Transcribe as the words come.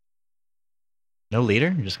No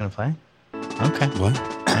leader? You're just going to play? Okay. What?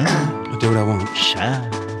 I'll do what I want.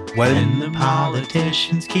 Shine. When the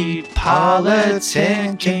politicians keep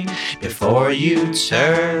politicking, before you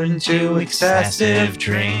turn to excessive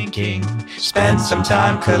drinking, spend some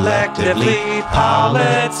time collectively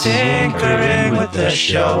politicking with the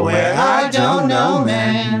show where I don't know,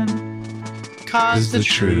 man. Cause the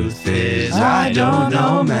truth is I don't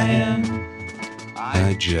know, man.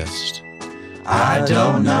 I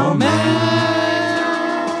don't know, man.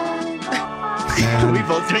 We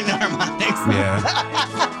both doing the harmonics. Yeah.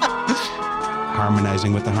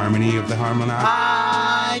 Harmonizing with the harmony of the harmonic.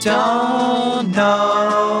 I don't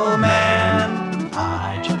know, man.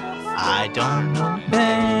 I don't know,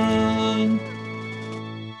 man.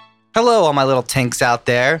 Hello, all my little tinks out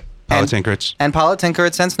there. Politinkerits. And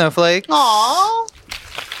Politinkerits and Snowflake. Aww.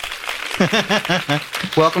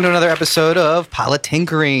 Welcome to another episode of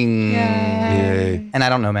Politinkering. Yay. And I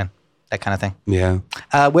don't know, man. That kind of thing. Yeah.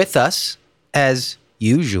 With us, as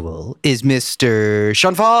usual, is Mr.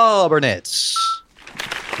 Sean Fabernitz.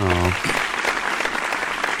 Oh.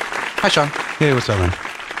 Hi, Sean. Hey, what's up, man?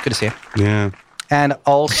 Good to see you. Yeah. And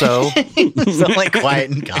also, So like quiet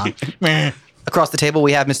and calm. across the table,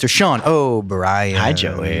 we have Mr. Sean O'Brien. Hi,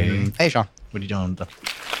 Joey. Hey, Sean. What are you doing?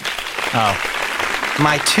 Oh.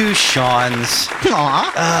 My two Seans.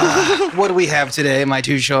 Aww. What do we have today, my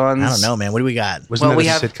two Seans? I don't know, man. What do we got? Wasn't Well, that we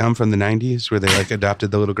a have- sitcom from the 90s where they like adopted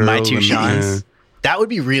the little girl? My two Seans. That would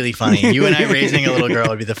be really funny. You and I raising a little girl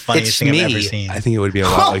would be the funniest It's thing I've me. ever seen. I think it would be a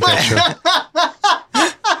lot like that show.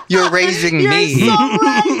 You're raising me. so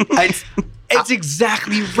right. It's- It's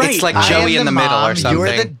exactly right. It's like I Joey am in the middle or mom, You're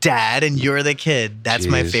the something. dad and you're the kid. That's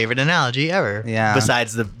my Jeez. favorite analogy ever. Yeah.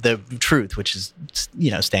 Besides the truth, which is,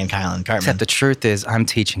 Stan, Kyle, and Cartman. Except the truth is, I'm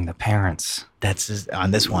teaching the parents. That's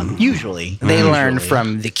on this one. Usually. They learn Usually.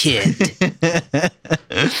 from the kid.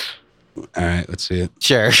 All right, let's see it.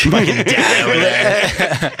 Sure. Dad over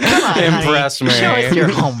there. Come on, Impress honey. me. Show us your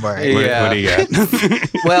homework. What, Yeah. what do you got?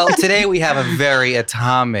 Well, today we have a very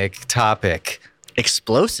atomic topic.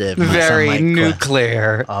 Explosive. might Very sound like,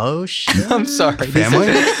 nuclear. oh, shit. I'm sorry. Family?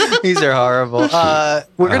 These are horrible.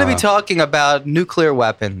 We're going to be Uh. talking about nuclear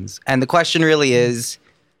weapons. And the question really is,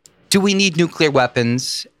 do we need nuclear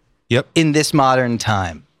weapons Yep. in this modern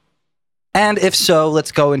time? And if so,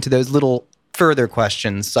 let's go into those little further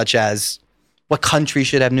questions, such as what country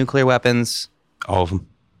should have nuclear weapons? All of them.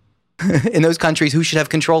 In those countries, who should have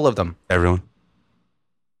control of them? Everyone.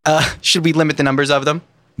 Should we limit the numbers of them?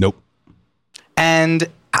 Nope. And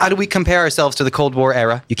how do we compare ourselves to the Cold War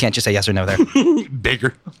era? You can't just say yes or no there.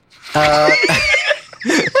 Bigger. Damn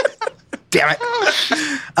it.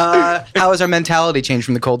 How has our mentality changed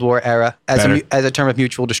from the Cold War era? As a term of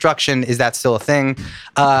mutual destruction, is that still a thing?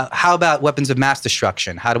 How about weapons of mass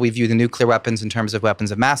destruction? How do we view the nuclear weapons in terms of weapons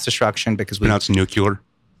of mass destruction? Because Pronounced nuclear.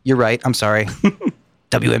 you're right. I'm sorry.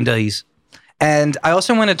 WMWs. And I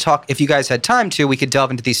also want to talk, if you guys had time to, we could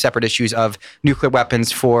delve into these separate issues of nuclear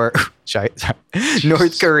weapons for sorry,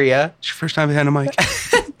 North Korea, It's your first time behind a mic.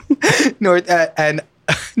 and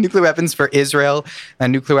nuclear weapons for Israel,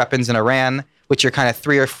 and nuclear weapons in Iran, which are kind of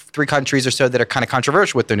three countries or so that are kind of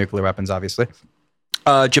controversial with their nuclear weapons, obviously.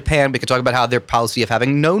 Japan, we could talk about how their policy of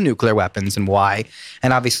having no nuclear weapons and why.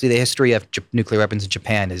 And obviously the history of nuclear weapons in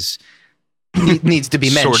Japan needs to be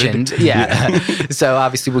Sorted. mentioned. Yeah. So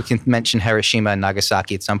obviously we can mention Hiroshima and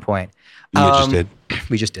Nagasaki at some point. You just did.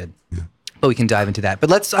 We just did. But we can dive into that. But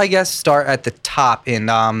let's, I guess, start at the top in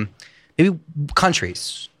maybe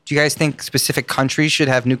countries. Do you guys think specific countries should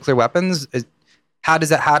have nuclear weapons? How does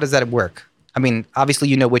that work? I mean, obviously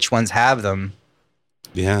you know which ones have them.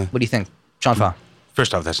 Yeah. What do you think? Sean Fa?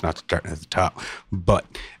 First off, that's not starting at the top. But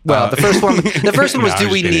Well, the first one was, No, do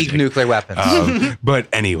I'm we just need kidding. nuclear weapons? But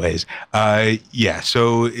anyways, yeah.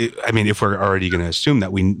 So if we're already going to assume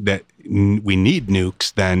that we need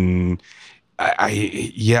nukes, then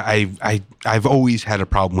I've always had a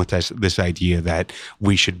problem with this idea that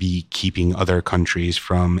we should be keeping other countries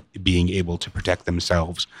from being able to protect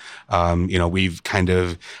themselves. We've kind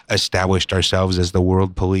of established ourselves as the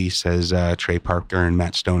world police, as Trey Parker and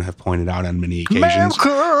Matt Stone have pointed out on many occasions.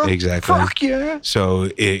 America! Exactly. Fuck yeah. So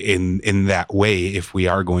in that way, if we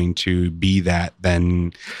are going to be that,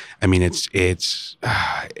 then I mean,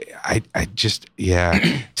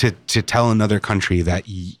 to tell another country that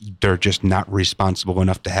they're just not responsible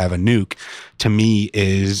enough to have a nuke, to me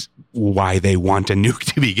is why they want a nuke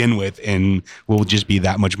to begin with, and will just be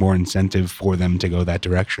that much more incentive for them to go that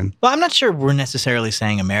direction. Well, I'm not sure we're necessarily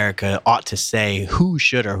saying America ought to say who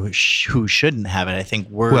should or who shouldn't have it. I think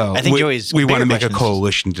Joey's we want to bigger make a question is-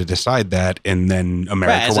 coalition to decide that, and then Right,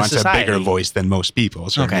 America as a wants a bigger society. voice than most people.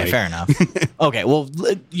 Certainly. Okay, fair enough. Okay, well,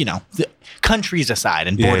 countries aside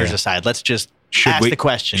and borders Yeah. aside, let's just Should ask we- the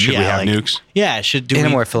question. should we have like, nukes? Yeah, do in we a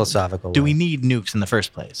more philosophical do way. we need nukes in the first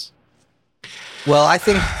place? Well, I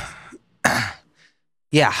think,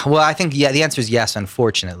 yeah. Well, I think the answer is yes.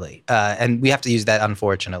 Unfortunately, and we have to use that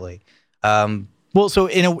unfortunately. Well, so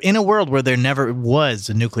in a world where there never was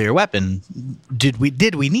a nuclear weapon, did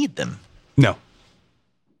we need them? No.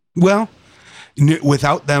 Well,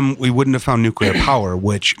 without them, we wouldn't have found nuclear power,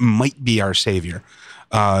 which might be our savior.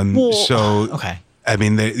 Okay. I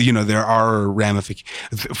mean, there are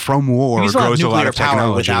ramifications from war. You still have Grows a lot nuclear of power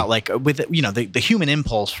technology. without the human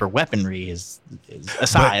impulse for weaponry is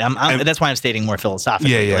aside. That's why I'm stating more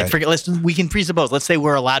philosophically. Yeah. Like, we can presuppose. Let's say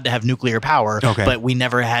we're allowed to have nuclear power, Okay. but we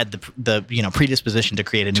never had the predisposition to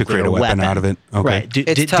create a To nuclear create a weapon out of it. Okay. Right?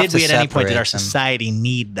 It's tough Did we to at any point did separate our them. society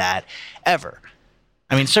need that ever?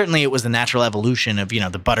 I mean, certainly it was the natural evolution of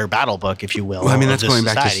the butter battle book, if you will. Well, I mean, of that's this going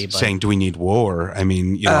back society, to but- saying, do we need war? I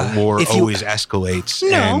mean, war if you- always escalates.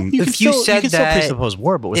 No, and you If can you still, said you can that- still presuppose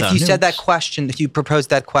war, but without If you said that nukes. question, if you proposed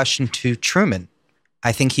that question to Truman,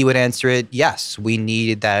 I think he would answer it, yes, we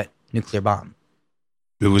needed that nuclear bomb.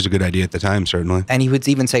 it was a good idea at the time, certainly. And he would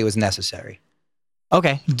even say it was necessary.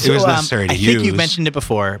 Okay, It was necessary to I think you've use. mentioned it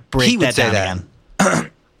before. Break He would that say down that.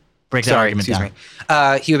 again. Break that Sorry, argument excuse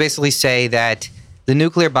down. me. He would basically say that the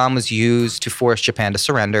nuclear bomb was used to force Japan to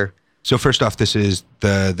surrender. So first off, this is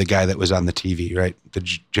the guy that was on the TV, right? The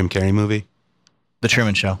Jim Carrey movie. The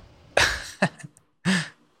Truman Show.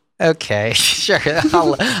 Okay, sure.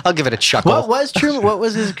 I'll give it a chuckle. What was Truman? What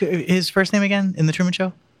was his first name again in the Truman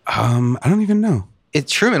Show? I don't even know.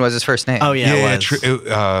 Truman was his first name. Oh yeah, it was.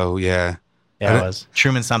 Oh yeah. Yeah, it was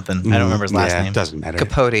Truman something. I don't remember his last Yeah, name. It doesn't matter.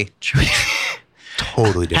 Capote.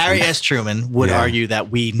 Totally different. Harry S. Truman would Yeah. argue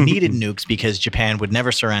that we needed nukes because Japan would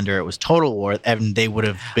never surrender. It was total war, and they would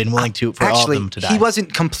have been willing to for all of Actually, them to die. he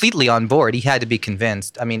wasn't completely on board. He had to be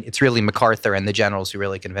convinced. I mean, it's really MacArthur and the generals who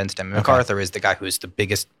really convinced him. MacArthur is the guy who's the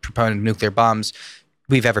biggest proponent of nuclear bombs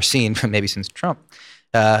we've ever seen, maybe since Trump.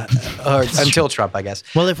 Or until Trump, I guess.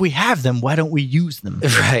 Well, if we have them, why don't we use them?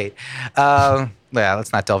 Right. Well,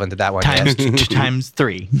 let's not delve into that one yet. Times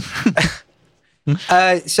 3.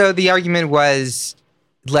 So the argument was,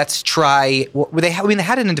 let's try. They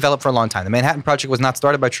had it in develop for a long time. The Manhattan Project was not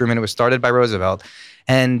started by Truman; it was started by Roosevelt,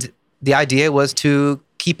 and the idea was to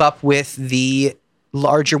keep up with the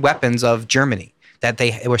larger weapons of Germany that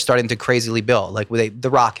they were starting to crazily build, like the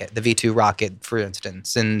rocket, the V2 rocket, for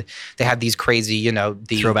instance, and they had these crazy, the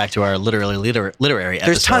Throwback to our literary episode.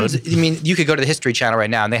 There's tons. I mean, you could go to the History Channel right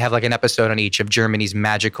now, and they have like an episode on each of Germany's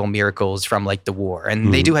magical miracles from like the war,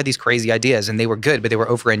 and they do have these crazy ideas, and they were good, but they were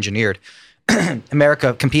over-engineered.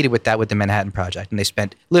 America competed with that with the Manhattan Project, and they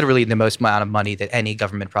spent literally the most amount of money that any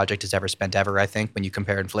government project has ever spent ever, I think, when you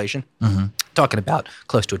compare inflation. Talking about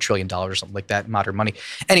close to $1 trillion or something like that, modern money.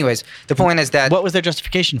 Anyways, the point is that What was their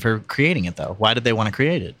justification for creating it, though? Why did they want to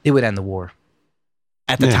create it? it would end the war.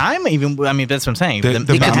 At the Yeah. time, even that's what I'm saying. The The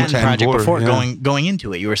bomb Manhattan to end Project war, before yeah. going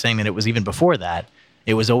into it, you were saying that it was even before that.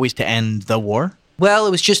 It was always to end the war. Well,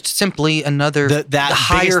 it was just simply another That the biggest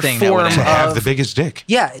higher thing that form would To have of the biggest dick.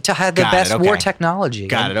 to have the Got best it, war okay. technology.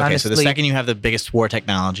 Got it. And Okay, so the honestly, second you have the biggest war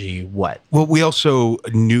technology, what? Well, we also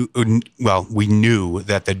knew. Well, we knew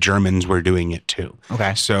that the Germans were doing it too.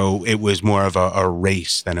 Okay. So it was more of a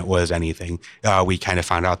race than it was anything. We kind of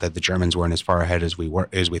found out that the Germans weren't as far ahead as we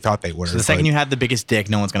thought they were. So the second but- you have the biggest dick,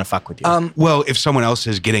 no one's going to fuck with you. well, if someone else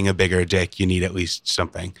is getting a bigger dick, you need at least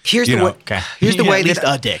something. Here's You the know, way. okay. Here's the Yeah, way at least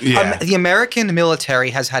that a dick. Yeah. the American military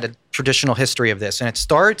has had a traditional history of this, and it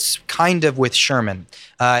starts kind of with Sherman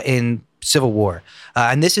in Civil War,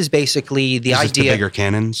 and this is basically the Is this the idea. bigger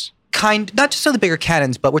cannons? Not just on the bigger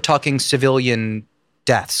cannons, but we're talking civilian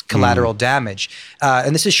deaths, collateral damage.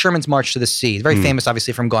 And this is Sherman's March to the Sea. Very famous,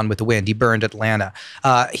 obviously, from Gone with the Wind. He burned Atlanta.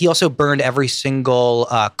 He also burned every single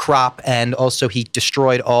crop, and also he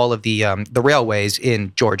destroyed all of the railways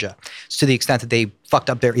in Georgia, to the extent that they fucked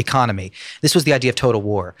up their economy. This was the idea of total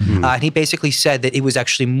war. And he basically said that it was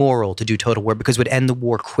actually moral to do total war because it would end the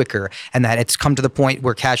war quicker, and that it's come to the point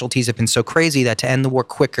where casualties have been so crazy that to end the war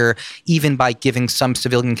quicker, even by giving some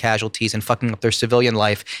civilian casualties and fucking up their civilian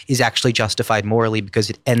life, is actually justified morally because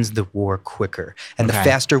it ends the war quicker. And the Okay.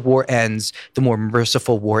 faster war ends, the more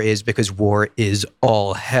merciful war is, because war is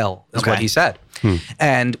all hell, is what Okay. he said.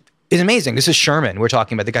 And it's amazing. This is Sherman. We're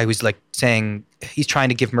talking about the guy who's like saying he's trying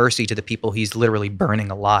to give mercy to the people he's literally burning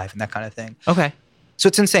alive and that kind of thing. Okay. So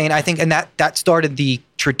it's insane, I think, and that started the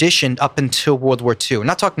tradition up until World War II. I'm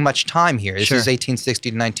not talking much time here. This Sure. is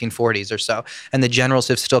 1860 to 1940s or so, and the generals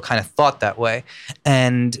have still kind of thought that way.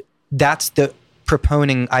 And that's the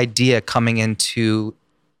proponing idea coming into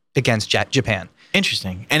against Japan.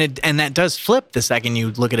 Interesting. And that does flip the second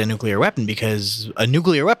you look at a nuclear weapon, because a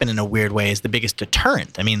nuclear weapon in a weird way is the biggest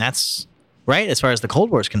deterrent. I mean, that's right. As far as the Cold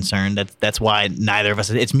War is concerned, that's why neither of us,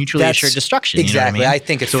 it's mutually assured destruction. Exactly. You know what I mean?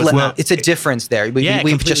 think it's So flipped. It's a difference there. Yeah,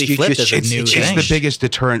 We've completely just flipped as a new It's thing. the biggest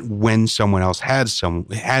deterrent when someone else has one.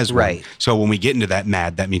 Right. So when we get into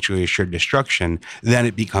that mutually assured destruction, then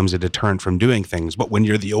it becomes a deterrent from doing things. But when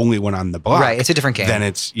you're the only one on the block, Right, it's a different game. Then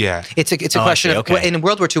it's It's a Oh, I question see, of okay. in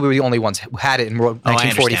World War II we were the only ones who had it in I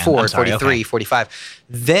understand. 1944, I'm sorry, 43, okay. 45.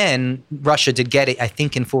 Then Russia did get it, I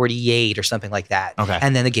think, in 48 or something like that. Okay.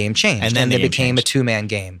 And then the game changed. And then the it game became changed. a two-man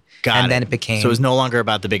game. Got and it. then it became So it was no longer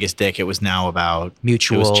about the biggest dick. It was now about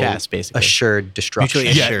mutual It was chess, basically. assured destruction.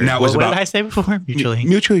 Mutually Yeah, assured. now it was what about- did I say before?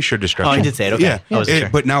 mutually assured destruction. Oh, I did say it. Okay. Yeah. I wasn't sure.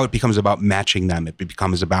 But now it becomes about matching them. It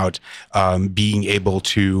becomes about being able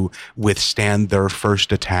to withstand their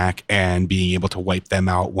first attack and being able to wipe them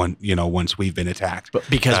out once we've been attacked.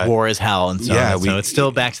 Because war is hell, and so, yeah, so it's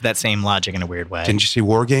still back to that same logic in a weird way. Didn't you see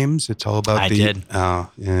War Games? It's all about I the. did. Oh,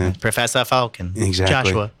 yeah. Professor Falcon,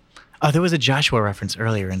 Exactly. Joshua. Oh, there was a Joshua reference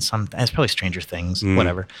earlier in some. It's probably Stranger Things, Mm.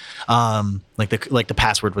 whatever. Like the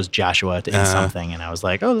password was Joshua in something, and I was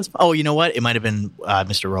like, you know what? It might have been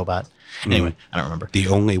Mr. Robot. Anyway, I don't remember. The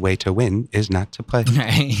only way to win is not to play.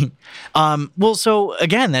 Well, so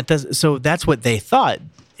again, that's what they thought.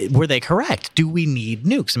 Were they correct? Do we need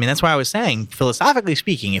nukes? I mean, that's why I was saying, philosophically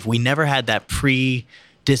speaking, if we never had that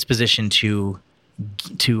predisposition to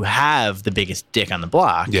have the biggest dick on the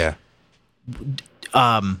block, Yeah.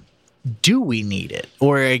 do we need it?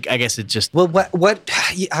 Or I guess it just Well, what?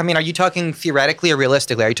 I mean, are you talking theoretically or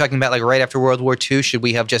realistically? Are you talking about like right after World War II? Should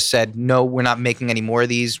we have just said no? We're not making any more of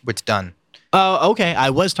these. It's done. Oh, okay. I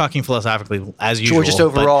was talking philosophically as usual. Or just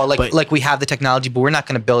overall, but like we have the technology, but we're not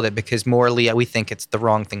going to build it because morally we think it's the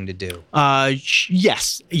wrong thing to do.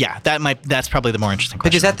 Yes, yeah. That's probably the more interesting question.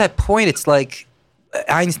 Because at that point, it's like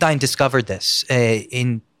Einstein discovered this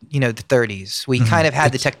in the 30s. We kind of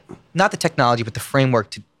had not the technology, but the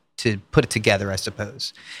framework to put it together, I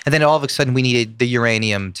suppose. And then all of a sudden, we needed the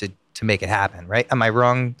uranium to make it happen. Right? Am I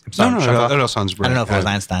wrong? I'm sorry, No, Shava. that all sounds I right. don't know if it was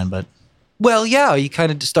Einstein, but Well, yeah, you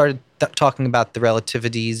kind of just started talking about the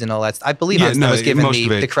relativities and all that. I believe Einstein was given most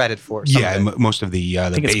of it- the credit for. Some Yeah, of it. most of the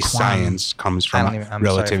think it's base quantum. science comes I from don't even- I'm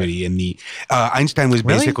relativity, and the Einstein was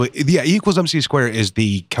Really? basically E equals mc squared is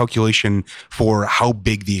the calculation for how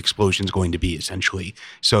big the explosion is going to be, essentially.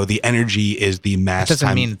 So the energy is the mass. that doesn't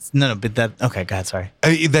time, mean no. But that okay. Go ahead. Sorry.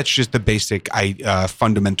 That's just the basic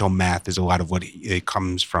fundamental math is a lot of what it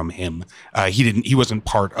comes from him. He wasn't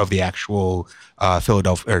part of the actual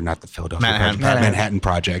Philadelphia, or not the Philadelphia Manhattan project, Project. Manhattan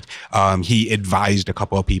Project. He advised a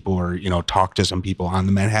couple of people, or talked to some people on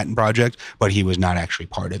the Manhattan Project, but he was not actually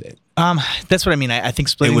part of it. That's what I mean. I think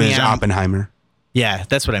It splitting was the atom. Oppenheimer. Yeah,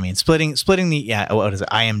 that's what I mean. Splitting the what is it?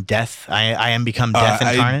 I am death. I am become death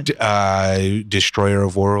incarnate. Destroyer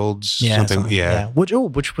of Worlds. something. Yeah. Which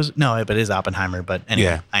was no, but it is Oppenheimer. But anyway,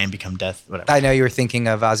 Yeah. I am become death. Whatever. I know you were thinking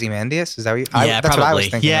of Ozymandias. Is that what you? Yeah, that's probably. what I was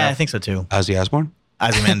thinking. Yeah, I of. think so too. Ozzy Osbourne.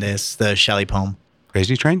 Ozymandias, the Shelley poem.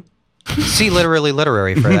 Crazy Train. See, literally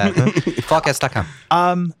literary for that.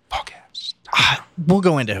 Falcast.com. Podcast. We'll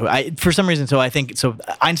go into for some reason. So I think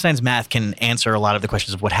Einstein's math can answer a lot of the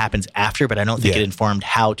questions of what happens after, but I don't think Yeah. it informed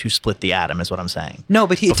how to split the atom. Is what I'm saying. No,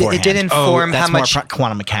 but it did beforehand. inform That's how much. more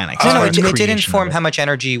quantum mechanics. No, as no, far it as did creation inform of it. how much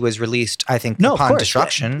energy was released. I think No, of upon course.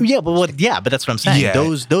 destruction. Yeah, but that's what I'm saying. Yeah.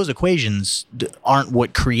 Those equations aren't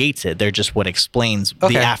what creates it. They're just what explains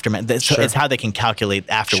Okay. the aftermath. So Sure. it's how they can calculate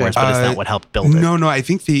afterwards, Sure. but it's not what helped build it. No, I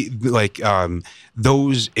think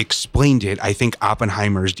those explained it. I think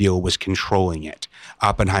Oppenheimer's deal was controlling it.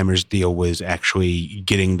 Oppenheimer's deal was actually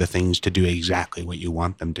getting the things to do exactly what you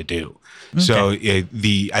want them to do. So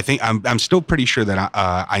I think I'm still pretty sure that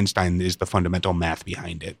Einstein is the fundamental math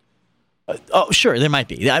behind it. Oh, sure, there might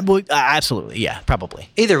be. Absolutely, yeah, probably.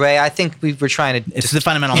 Either way, I think we were trying to. It's the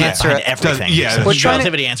fundamental math answer- behind everything. Yeah. So We're trying to-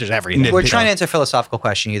 relativity answers everything. We're trying to answer a philosophical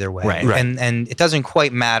question either way, Right. And it doesn't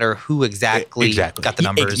quite matter who exactly Exactly. got the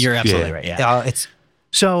numbers. You're absolutely Yeah. right. Yeah. It's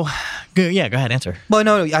So, go ahead, answer. well,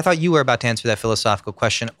 no, I thought you were about to answer that philosophical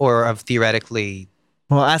question, or of theoretically.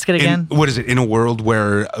 Well, ask it again. What is it? In a world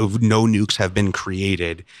where no nukes have been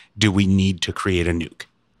created, do we need to create a nuke?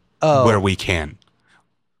 Oh, Where we can.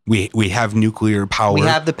 We have nuclear power. we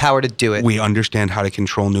have the power to do it. We understand how to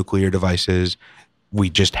control nuclear devices. We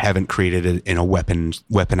just haven't created it in a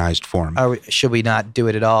weaponized form. Should we not do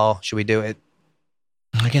it at all? Should we do it?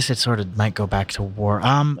 I guess it sort of might go back to war.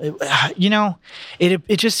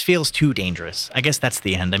 It just feels too dangerous. I guess that's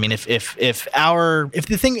the end. I mean, if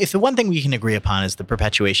the one thing we can agree upon is the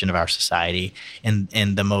perpetuation of our society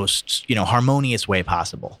in the most harmonious way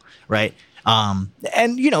possible, right?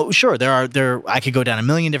 And sure, I could go down a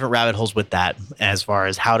million different rabbit holes with that as far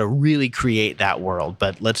as how to really create that world.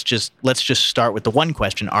 But let's just start with the one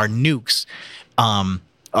question: are nukes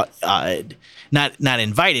not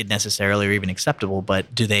invited necessarily or even acceptable,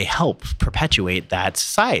 but do they help perpetuate that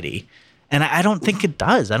society? And I don't think it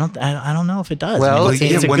does. I don't know if it does. Well, it's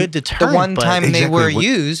a good deterrent. The one time they Exactly. were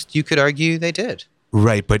used, you could argue they did.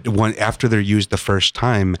 Right, but after they're used the first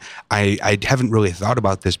time, I haven't really thought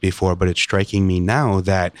about this before, but it's striking me now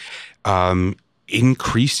that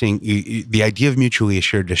increasing the idea of mutually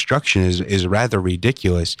assured destruction is rather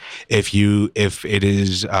ridiculous. If it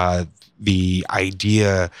is the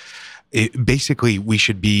idea. Basically, we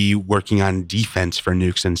should be working on defense for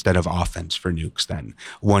nukes instead of offense for nukes. Then,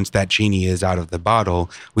 once that genie is out of the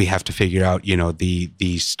bottle, we have to figure out,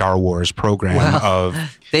 the Star Wars program of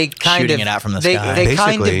they kind shooting of it out from the they, sky. They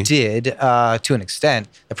kind Basically. of did to an extent.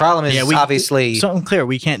 The problem is obviously. So I'm clear,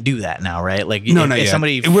 we can't do that now, right? Like, No, if, not if yet.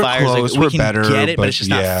 somebody We're fires, close, we we're can better, get it, but but it's just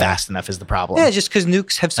not yeah. fast enough. Is the problem? Yeah, just because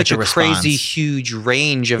nukes have such Like a a crazy, response. huge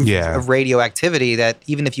range of Yeah. radioactivity that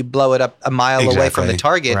even if you blow it up a mile away from the Exactly.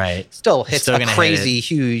 target, Right. it still hits Still a gonna hit crazy,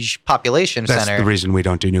 huge population That's center. the reason we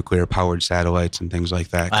don't do nuclear powered satellites and things like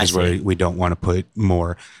that, I because see. we don't want to put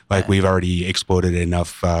more. Like we've already exploded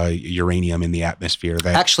enough uranium in the atmosphere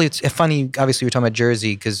that Actually, it's funny. Obviously, we're talking about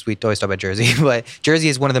Jersey because we always talk about Jersey, but Jersey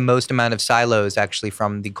is one of the most amount of silos actually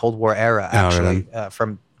from the Cold War era. Actually,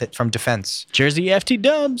 from defense. Jersey FT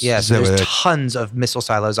Dubs. Yeah, Is so that there's what- tons of missile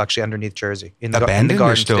silos actually underneath Jersey in the abandoned or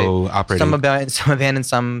Garden still State. operating. Some abandoned,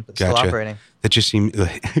 some still Gotcha. operating. That just seemed.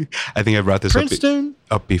 I think I brought this Princeton.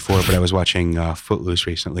 up before, but I was watching Footloose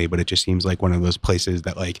recently. But it just seems like one of those places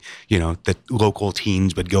that, the local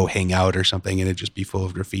teens would go hang out or something, and it'd just be full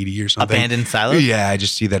of graffiti or something. Abandoned silos? Yeah, I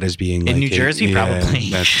just see that as being In New Jersey,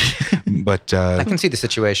 probably. But I can see the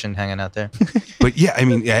situation hanging out there. But yeah, I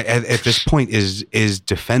mean, at this point, is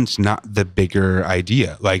defense not the bigger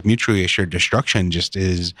idea? Like mutually assured destruction just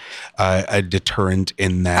is a deterrent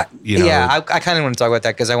in that, Yeah, I kind of want to talk about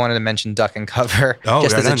that because I wanted to mention duck and cover Oh,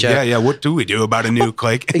 just right as a on. joke. Yeah. What do we do about a nuke?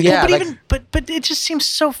 Like, Yeah, but like- but it just seems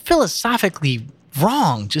so philosophically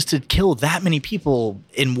wrong just to kill that many people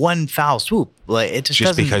in one foul swoop. Like it just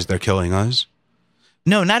doesn't. because they're killing us.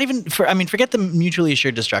 No, not even for. I mean, forget the mutually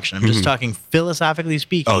assured destruction. I'm just talking philosophically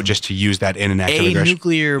speaking. Oh, just to use that in an act of a aggression.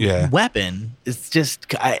 nuclear Yeah. weapon. It's just.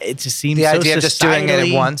 It just seems the so idea of just doing it at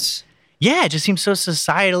societally- once. Yeah, it just seems so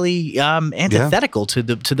societally antithetical to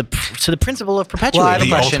the principle of perpetuating. Well, I have a The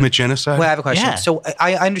question. ultimate genocide. Well, I have a question. Yeah. So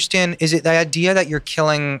I understand, is it the idea that you're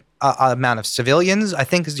killing a amount of civilians, I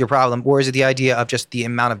think is your problem, or is it the idea of just the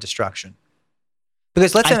amount of destruction?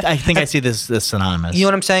 Because let's say, I think I see this synonymous. you know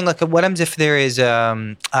what I'm saying? Like, what happens if there is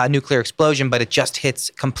a nuclear explosion, but it just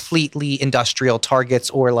hits completely industrial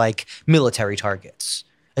targets or like military targets?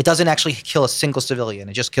 It doesn't actually kill a single civilian.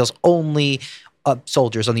 It just kills only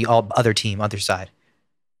soldiers on the other side.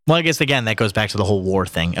 Well, I guess again that goes back to the whole war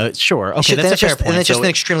thing. Sure, okay, Then that's a it's fair just, point. and it's just So- an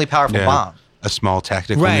extremely powerful Yeah. bomb. A small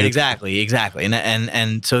tactical right, nuke. exactly,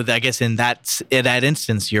 and so I guess in that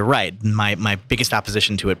instance, you're right. My biggest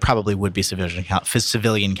opposition to it probably would be civilian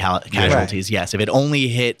casualties. Yes, if it only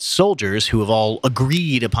hit soldiers who have all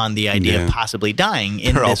agreed upon the idea Yeah. of possibly dying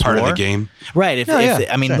in They're all this part war. of the game. Right.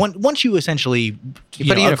 I mean, sure. once you essentially You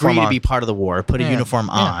put a uniform agree to on. be part of the war, put a Yeah, uniform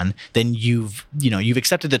yeah. on, then you've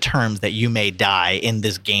accepted the terms that you may die in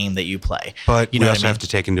this game that you play. But You we know what also I mean? have to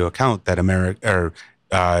take into account that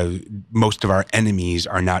most of our enemies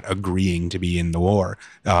are not agreeing to be in the war.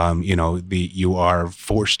 You are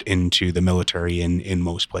forced into the military in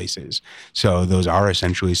most places. So those are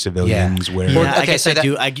essentially civilians. Where Yeah, Well, I okay, guess so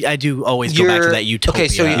I do always go back to that utopia. Okay,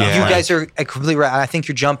 so you Yeah. guys are completely right. I think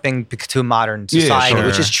you're jumping to a modern Yeah, society, sure.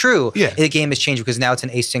 which is true. Yeah. The game has changed because now it's an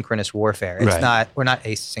asynchronous warfare. It's Right. not. We're not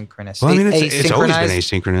asynchronous. well, I mean, it's always been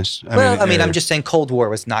Asynchronized. asynchronous. I'm just saying Cold War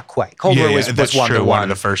was not quite. Cold War was that's one true. to One one. of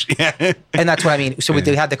the first. Yeah. And that's what I mean. So we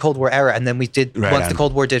had the Cold War era, and then we did Right once on. the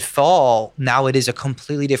Cold War did fall. Now it is a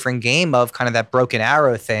completely different game of kind of that broken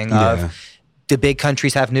arrow thing Yeah. of the big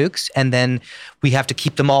countries have nukes, and then we have to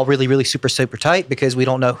keep them all really, really super, super tight because we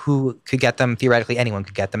don't know who could get them. Theoretically, anyone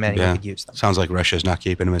could get them. Anyone Yeah. could use them. Sounds like Russia's not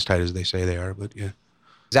keeping them as tight as they say they are, but yeah.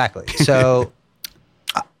 Exactly. So,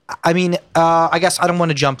 I mean, I guess I don't want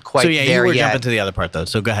to jump quite So yeah, you there were yet. jumping to the other part though.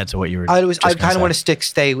 So go ahead. So what you were? I just kind gonna of want say. to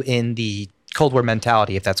stay in the Cold War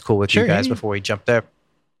mentality, if that's cool with Sure, you guys, yeah. before we jump there.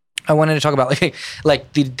 I wanted to talk about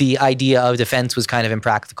like the idea of defense was kind of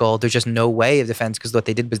impractical. There's just no way of defense because what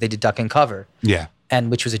they did was they did duck and cover, Yeah.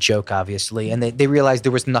 and which was a joke, obviously. And they realized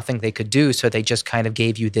there was nothing they could do, so they just kind of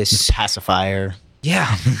gave you this. pacifier.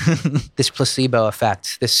 Yeah. This placebo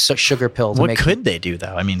effect, this sugar pill. To What make could they do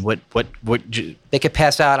though? I mean, what? they could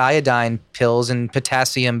pass out iodine pills and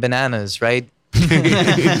potassium bananas, right?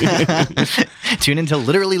 Tune into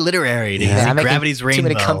Literally Literary to I'm see making Gravity's Rainbow.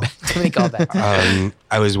 Too many callbacks.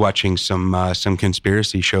 I was watching some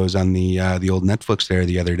conspiracy shows on the old Netflix there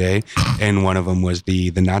the other day, and one of them was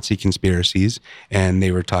the Nazi conspiracies, and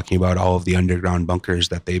they were talking about all of the underground bunkers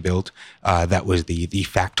that they built. That was the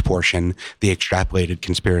fact portion. The extrapolated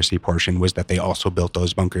conspiracy portion was that they also built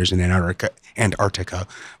those bunkers in Antarctica.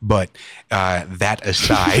 But that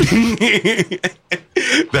aside,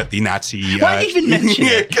 that the Nazi Why even mention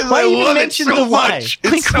it? Why even mention the why?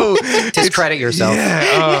 It's so Discredit yourself.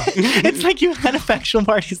 yeah. It's like you had a factional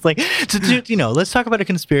party. It's like, let's talk about a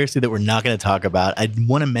conspiracy that we're not going to talk about. I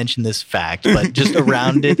want to mention this fact, but just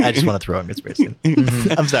around it, I just want to throw in conspiracy.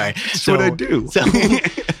 I'm sorry. That's what I do.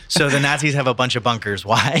 So the Nazis have a bunch of bunkers.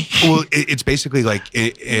 Why? Well, it's basically like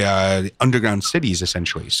underground cities,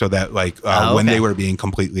 essentially. So that when they were being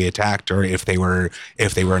completely attacked, or if they were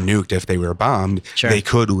nuked, if they were bombed, Sure. they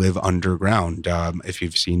could live underground. If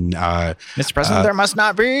you've seen, Mr. President, there must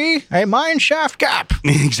not be a mine shaft gap.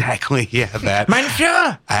 exactly, yeah, that. Mein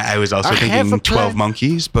Führer! I was also I have a thinking plan. 12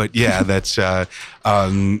 Monkeys, but yeah, that's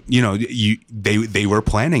they were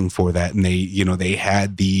planning for that, and they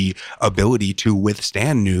had the ability to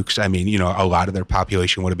withstand nukes. I mean, a lot of their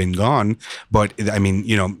population would have been gone, but I mean,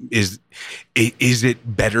 is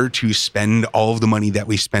it better to spend all of the money that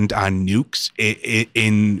we spent on nukes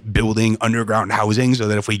in building underground housing so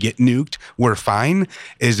that if we get nuked, we're fine?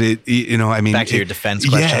 Is it, I mean, Back to your defense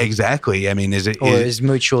question. Yeah, exactly. I mean, Is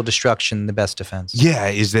mutual destruction the best defense? yeah,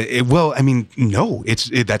 is that well? I mean, no,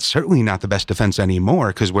 that's certainly not the best defense anymore,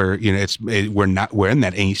 because we're in that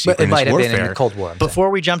asynchronous But it might have warfare. been in the Cold War. Before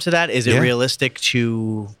we jump to that, is it Yeah. realistic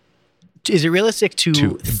to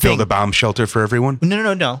build a bomb shelter for everyone.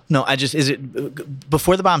 No.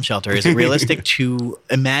 Before the bomb shelter? Is it realistic to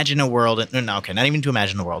imagine a world? No, okay, not even to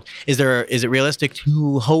imagine a world. Is it realistic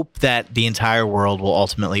to hope that the entire world will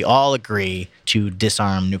ultimately all agree to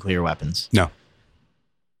disarm nuclear weapons? No,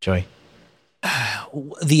 Joey.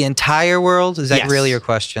 The entire world? Is that Yes. really your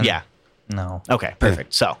question? Yeah. No. Okay.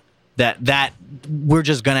 Perfect. So that we're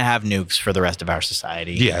just gonna have nukes for the rest of our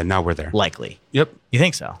society. yeah, now we're there. Likely. Yep. You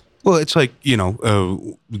think so? Well, it's like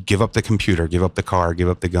give up the computer, give up the car, give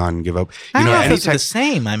up the gun, give up. I don't know if any those are the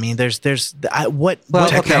same. I mean, what Well,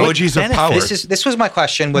 okay. Technologies of benefit? power. This was my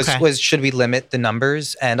question was Okay. was should we limit the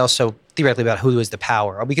numbers, and also theoretically about who is the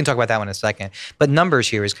power? We can talk about that one in a second. But numbers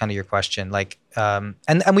here is kind of your question. Like and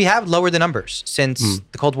we have lowered the numbers since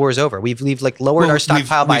the Cold War is over. We've lowered our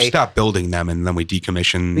stockpile we've by stopped building them, and then we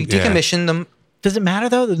decommission. we decommissioned them. Does it matter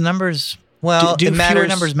though? The numbers. Well, do it fewer matters.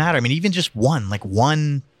 numbers matter? I mean, even just one.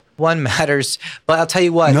 One matters, but I'll tell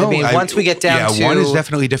you what. No, I mean, once we get down to one is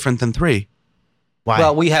definitely different than 3. Why?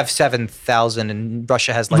 well, we have 7,000 and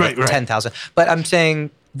Russia has Right. 10,000. But I'm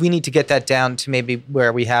saying we need to get that down to maybe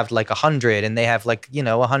where we have 100 and they have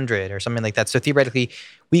 100 or something like that. So theoretically,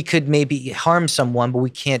 we could maybe harm someone, but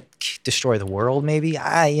we can't destroy the world. Maybe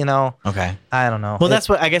okay. I don't know. Well,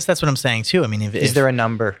 I guess that's what I'm saying too. I mean, Is there a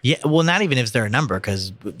number? Yeah. Well, not even is there a number,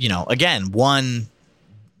 because again, one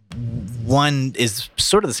is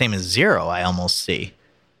sort of the same as 0. I almost see.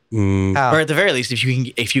 How? Or at the very least,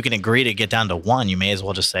 if you can agree to get down to 1, you may as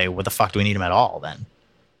well just say, what the fuck do we need them at all then?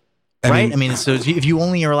 Right? I mean, so if you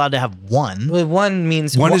only are allowed to have 1, Well, one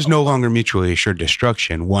means one is no longer mutually assured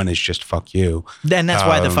destruction. One is just fuck you. then that's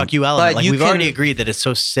why the fuck you element. but Like you we've already can- agreed that it's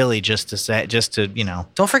so silly just to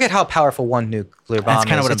Don't forget how powerful one nuclear bomb is.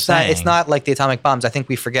 kinda what I'm It's not- It's saying. not like the atomic bombs. I think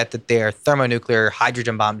we forget that they're thermonuclear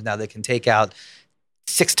hydrogen bombs now that can take out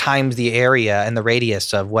 6 times the area and the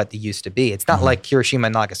radius of what they used to be. It's not like Hiroshima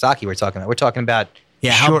and Nagasaki we're talking about. We're talking about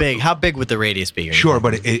Yeah, Sure. how big would the radius be? Sure,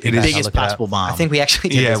 but it is I'll biggest look it up. possible bomb. I think we actually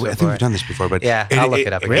did Yeah, this I think before. we've done this before, but Yeah, I'll look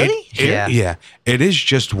it up. Really? Yeah. It is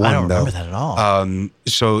just one. I don't remember though. that at all.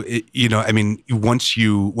 So I mean, once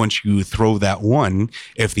you throw that one,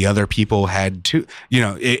 if the other people had 2,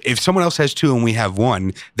 if someone else has 2 and we have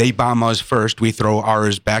 1, they bomb us first, we throw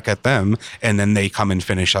ours back at them, and then they come and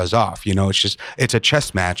finish us off. It's a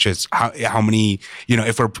chess match. It's how many.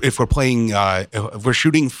 If we're playing, if we're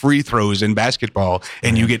shooting free throws in basketball,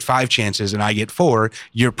 and you get 5 chances and I get 4,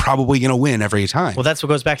 you're probably going to win every time. Well, that's what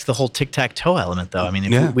goes back to the whole tic-tac-toe element, though. I mean,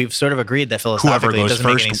 Yeah. we've sort of agreed that philosophically it goes doesn't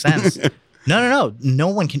make any first. sense. No. No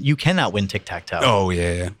one can. You cannot win tic-tac-toe. Oh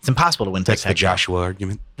yeah. It's impossible to win That's the tic-tac-toe. Joshua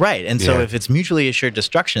argument. Right. And so Yeah. if it's mutually assured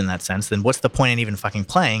destruction in that sense, then what's the point in even fucking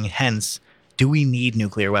playing? Hence, do we need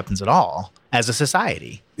nuclear weapons at all as a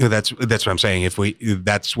society? That's what I'm saying.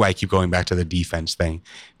 That's why I keep going back to the defense thing,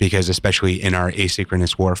 because especially in our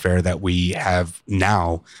asynchronous warfare that we have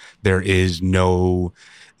now, there is no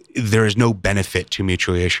benefit to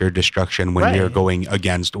mutually assured destruction when you're going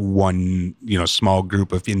against one, small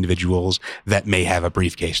group of individuals that may have a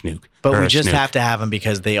briefcase nuke. But we just have to have them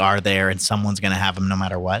because they are there, and someone's going to have them no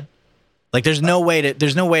matter what. Like, there's no way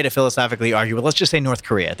to philosophically argue. But let's just say North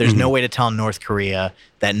Korea. There's no way to tell North Korea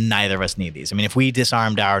that neither of us need these. I mean, if we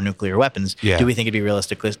disarmed our nuclear weapons, do we think it'd be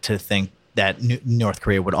realistic to think that North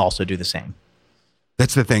Korea would also do the same?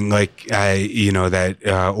 That's the thing, or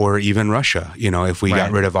even Russia. If we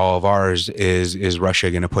got rid of all of ours, is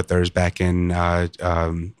Russia going to put theirs back in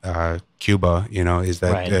Cuba? Is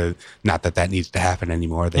that not that needs to happen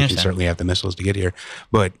anymore? They can certainly have the missiles to get here,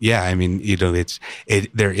 but yeah, I mean,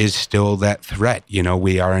 there is still that threat.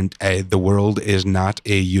 We aren't. The world is not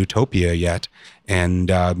a utopia yet.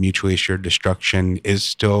 And mutually assured destruction is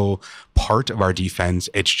still part of our defense.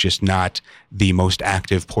 It's just not the most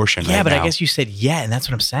active portion. Yeah, right but now. I guess you said yet, and that's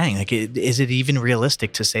what I'm saying. Like, is it even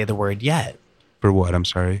realistic to say the word yet? For what? I'm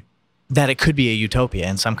sorry. That it could be a utopia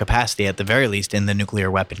in some capacity, at the very least, in the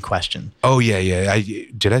nuclear weapon question. Oh, yeah.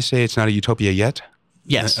 Did I say it's not a utopia yet?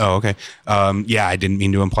 Yes. Oh, okay. Yeah, I didn't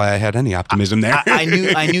mean to imply I had any optimism there. I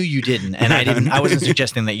knew you didn't, and I wasn't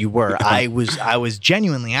suggesting that you were. I was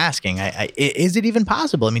genuinely asking. Is it even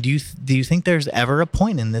possible? I mean, do you think there's ever a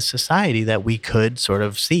point in this society that we could sort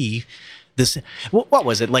of see this? What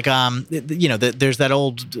was it like? There's that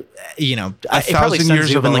old, it probably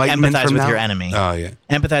years of enlightenment empathize from with now? your enemy. Oh yeah.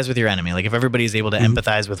 Empathize with your enemy. Like, if everybody's able to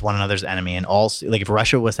empathize with one another's enemy, and if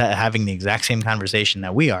Russia was having the exact same conversation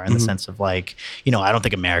that we are, in the sense of I don't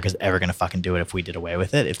think America's ever going to fucking do it if we did away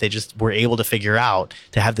with it. If they just were able to figure out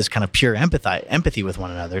to have this kind of pure empathy with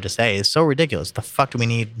one another, to say it's so ridiculous. The fuck do we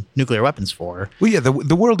need nuclear weapons for? Well, yeah,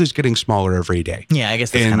 the world is getting smaller every day. Yeah, I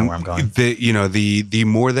guess that's kind of where I'm going. The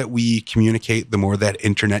more that we communicate, the more that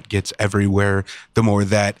internet gets everywhere, the more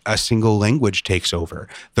that a single language takes over,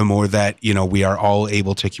 the more that we are all able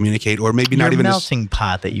to communicate, or maybe not even melting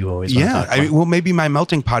pot that you always want to talk about. well, maybe my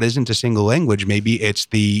melting pot isn't a single language. Maybe it's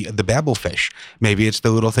the babble fish. Maybe it's the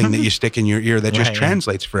little thing that you stick in your ear that just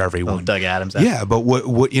translates for everyone. Oh, Doug Adams. Yeah, but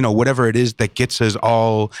whatever it is that gets us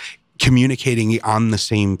all communicating on the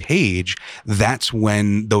same page, that's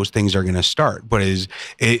when those things are going to start. But as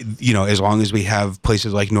long as we have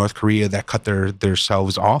places like North Korea that cut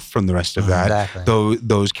themselves off from the rest of that,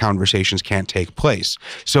 those conversations can't take place.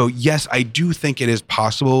 So yes, I do think it is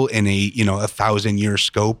possible in a 1,000-year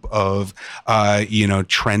scope of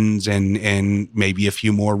trends and maybe a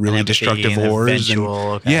few more really destructive wars.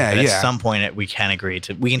 At some point we can agree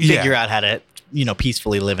to. We can figure out how to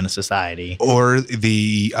peacefully live in a society. Or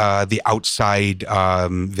the outside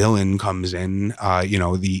villain comes in,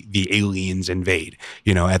 the aliens invade.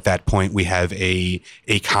 At that point we have a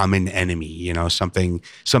common enemy, something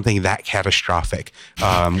that catastrophic.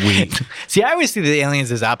 See, I always see the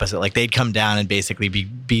aliens as opposite. Like, they'd come down and basically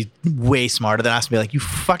be way smarter than us and be like, you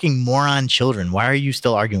fucking moron children, why are you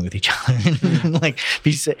still arguing with each other? Like,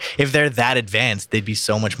 if they're that advanced, they'd be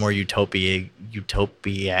so much more utopiastic.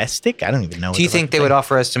 I don't even know. Do you think they would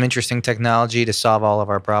offer us some interesting technology to solve all of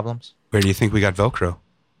our problems? Where do you think we got Velcro?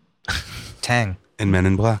 Tang. And Men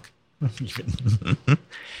in Black.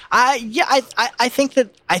 I think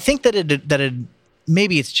that it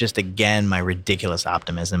maybe it's just, again, my ridiculous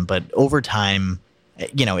optimism, but over time,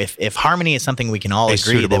 if harmony is something we can all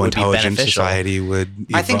agree that would be beneficial, society would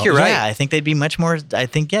evolve. I think you're right. Yeah, I think they'd be much more. I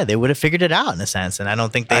think they would have figured it out in a sense, and I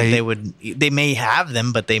don't think they would. They may have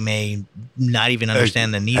them, but they may not even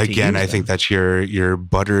understand the need. Again, to use I think that's your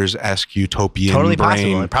Butters-esque utopian totally brain.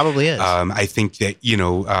 possible. It probably is. I think that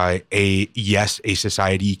a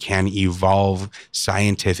society can evolve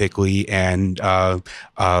scientifically and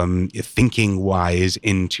thinking wise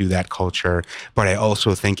into that culture, but I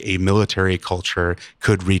also think a military culture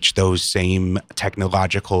could reach those same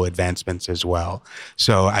technological advancements as well.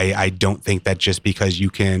 So I don't think that just because you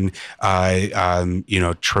can,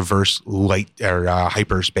 traverse light or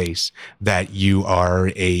hyperspace, that you are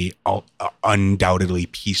a undoubtedly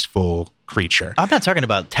peaceful creature. I'm not talking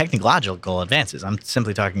about technological advances. I'm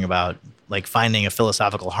simply talking about finding a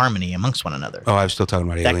philosophical harmony amongst one another. Oh, I was still talking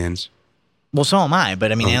about aliens. Well, so am I,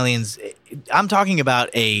 but I mean, aliens. I'm talking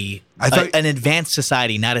about an advanced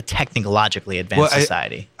society, not a technologically advanced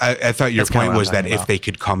society. I thought your point was that if they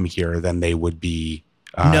could come here, then they would be.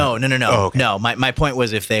 No. Oh, okay. No, my point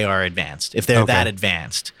was if they are advanced, if they're that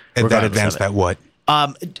advanced. That advanced, that what?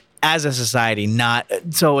 As a society, not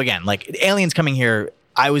so. Again, aliens coming here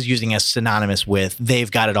I was using as synonymous with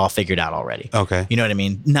they've got it all figured out already. Okay. You know what I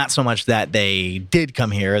mean? Not so much that they did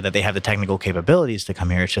come here, that they have the technical capabilities to come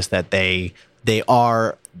here. It's just that they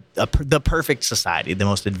are the perfect society, the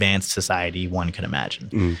most advanced society one could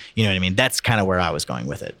imagine. You know what I mean? That's kind of where I was going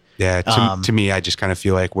with it. Yeah. To me, I just kind of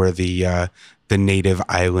feel like we're the native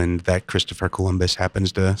island that Christopher Columbus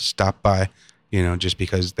happens to stop by. You know, just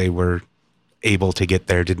because they were able to get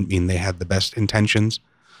there didn't mean they had the best intentions.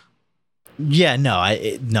 Yeah,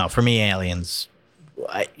 no, for me, aliens,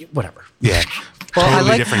 whatever. Yeah, Well, I totally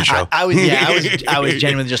like- different show. I was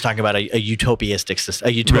genuinely just talking about a utopian society,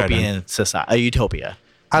 a utopia.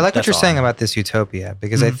 I like what That's you're all saying I- about this utopia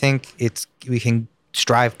because I think we can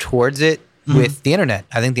strive towards it with the internet.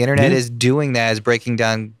 I think the internet is doing that, is breaking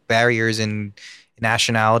down barriers and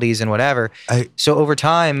nationalities and whatever. So over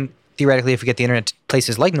time, theoretically, if we get the internet to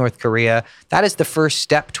places like North Korea, that is the first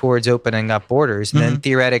step towards opening up borders. And then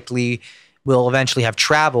theoretically, we'll eventually have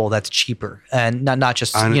travel that's cheaper and not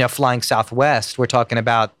just flying Southwest. We're talking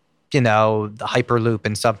about the Hyperloop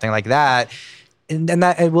and something like that. And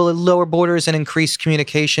that it will lower borders and increase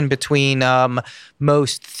communication between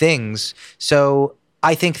most things. So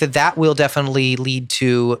I think that will definitely lead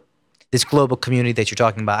to this global community that you're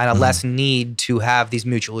talking about, and a less need to have these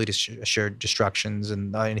mutually assured destructions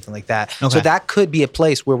and anything like that. Okay. So that could be a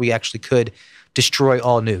place where we actually could destroy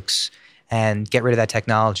all nukes and get rid of that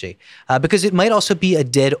technology, because it might also be a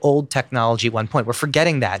dead old technology at one point. We're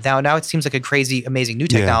forgetting that now. It seems like a crazy, amazing new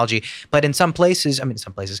technology, but in some places,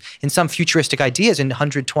 in some futuristic ideas, in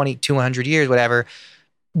 120, 200 years, whatever,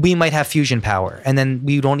 we might have fusion power, and then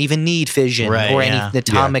we don't even need fission or any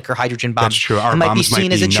atomic or hydrogen bombs. That's true. Our it might be bombs seen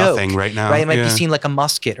might as a be joke nothing right now. Right? It might Yeah. be seen like a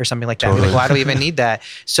musket or something like that. Totally. Like, why do we even need that?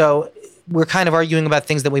 So we're kind of arguing about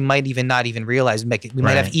things that we might even not even realize. We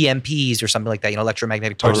might have EMPs or something like that.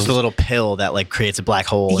 Electromagnetic Or pulses. just a little pill that creates a black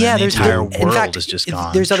hole. Yeah, and the there's entire in world fact, is just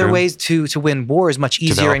gone. There's other True. ways to win wars much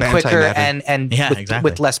easier Develop and quicker antimatter. and Yeah, with, exactly.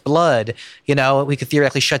 with less blood. We could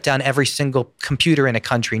theoretically shut down every single computer in a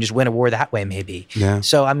country and just win a war that way, maybe. Yeah.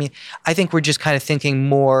 So I think we're just kind of thinking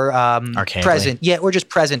more Archaically. present. Yeah, we're just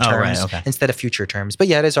present Oh, right, terms okay. instead of future terms. But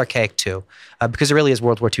yeah, it is archaic too, because it really is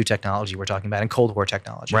World War II technology we're talking about and Cold War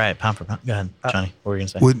technology. Right, pound for pound. Go ahead, Johnny. What were you gonna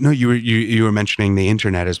say? Well, no, you were mentioning the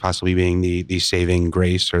internet as possibly being the saving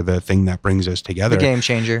grace or the thing that brings us together. The game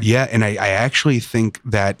changer. Yeah, and I actually think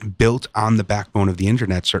that built on the backbone of the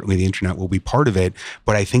internet, certainly the internet will be part of it,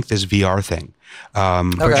 but I think this VR thing.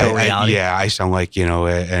 Virtual reality. I sound like, an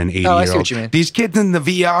 80-year-old. Oh, I see what you mean. These kids in the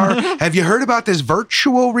VR, have you heard about this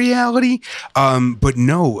virtual reality? But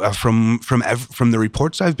no, from the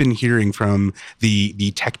reports I've been hearing from the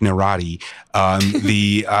Technorati,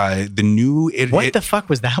 the new What the fuck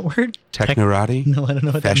was that word? Technorati? No, I don't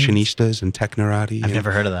know what that means. Fashionistas and Technorati. I've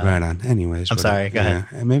never heard of that. Right on. Anyways. I'm sorry, go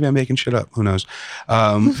ahead. Maybe I'm making shit up. Who knows?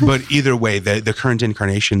 But either way, the current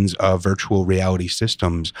incarnations of virtual reality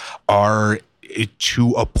systems are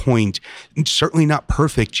to a point, certainly not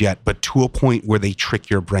perfect yet, but to a point where they trick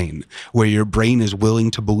your brain, where your brain is willing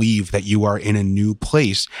to believe that you are in a new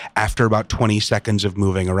place after about 20 seconds of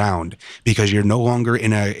moving around, because you're no longer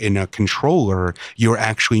in a controller, you're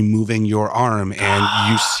actually moving your arm and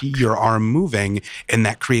you see your arm moving, and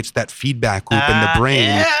that creates that feedback loop in the brain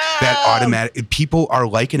that automatic. People are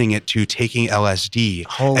likening it to taking LSD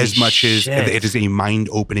Holy as much as shit. it is a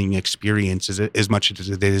mind-opening experience, as much as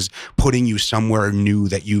it is putting you somewhere new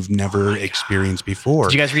that you've never experienced before.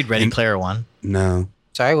 Did you guys read Ready And- Player One? No.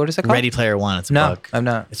 Sorry, what is it called? Ready Player One. It's a No, book. I'm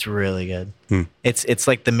not. It's really good. Hmm. It's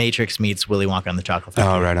like The Matrix meets Willy Wonka and the Chocolate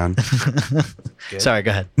Factory. Oh, right on. Sorry,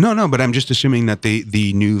 go ahead. No, but I'm just assuming that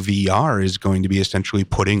the new VR is going to be essentially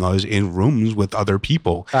putting us in rooms with other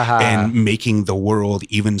people and making the world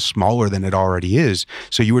even smaller than it already is.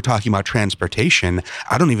 So you were talking about transportation.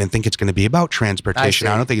 I don't even think it's going to be about transportation.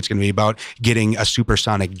 I don't think it's going to be about getting a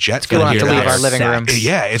supersonic jet. We don't have here to leave that- our living room.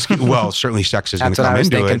 Yeah, it's well, certainly sex is going to That's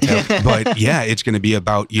come what I was into it, thinking, but yeah, it's going to be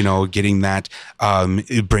about getting that,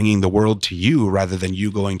 bringing the world to you rather than you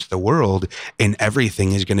going to the world, and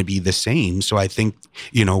everything is going to be the same. So I think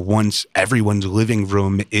once everyone's living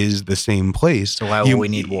room is the same place, So why will we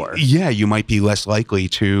need war? Yeah, you might be less likely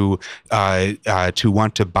to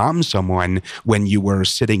want to bomb someone when you were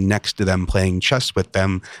sitting next to them playing chess with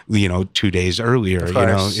them, 2 days earlier. Of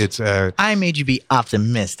course. It's I made you be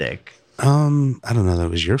optimistic. I don't know that it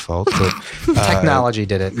was your fault, but Technology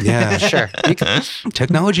did it. yeah. Sure.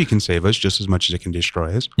 Technology can save us just as much as it can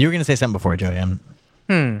destroy us. You were going to say something before, Joey.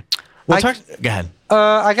 Well, I- go ahead.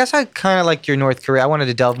 I guess I kind of like your North Korea. I wanted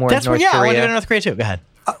to delve more That's into North I want to Korea. go to North Korea too. Go ahead.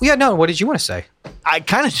 Yeah, no. What did you want to say? I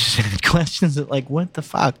kind of just had questions that, like, what the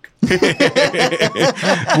fuck? What's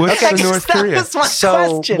the North Korea? That was my So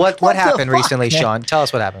question. what the happened fuck, recently, man? Sean? Tell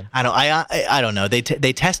us what happened. I don't know. They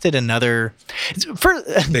tested another.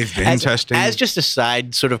 They've been testing. As just a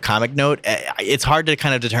side sort of comic note, it's hard to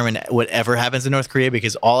kind of determine whatever happens in North Korea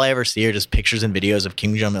because all I ever see are just pictures and videos of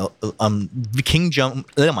Kim Jong Un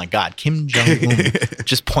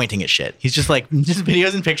just pointing at shit. He's just like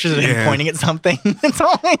videos and pictures of him pointing at something. That's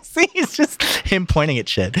all I see. Is just him pointing at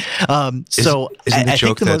shit. Isn't the I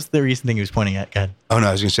joke think that- the recent thing he was pointing at. God. Oh no,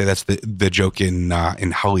 I was going to say that's the joke in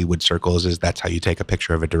Hollywood circles is that's how you take a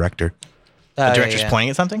picture of a director. The director's Yeah. pointing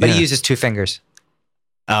at something. But Yeah. he uses two fingers.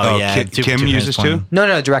 Oh yeah, Kim uses two.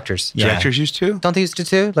 No, directors. Yeah. Directors use two. Don't they use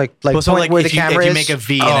two? Like Well, so point like where if the you, camera if you is? make a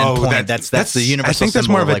V and then point, that's the universal I think that's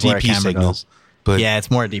symbol more of a like where DP camera signal. goes. But Yeah, it's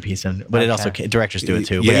more a DP symbol, but it also directors do it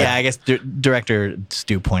too. But Yeah. yeah, I guess directors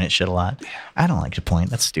do point at shit a lot. I don't like to point.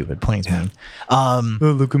 That's stupid. Pointing's mean.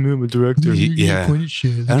 look at me, I'm a director. yeah, I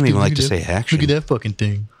don't even like to say action. Look at that fucking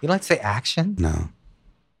thing. You like to say action? No,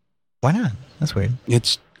 Why not? That's weird.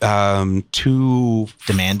 it's too.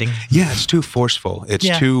 Demanding. Yeah, it's too forceful. It's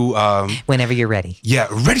Yeah. too. Whenever you're ready. Yeah,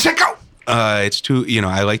 ready, set, go. It's too.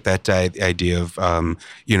 I like that idea of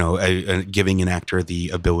giving an actor the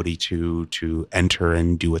ability to enter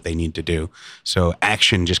and do what they need to do. So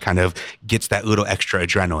action just kind of gets that little extra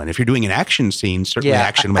adrenaline. If you're doing an action scene, certainly Yeah,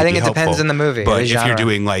 action might I think be it helpful. depends on the movie, But the if you're genre.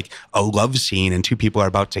 doing like a love scene and two people are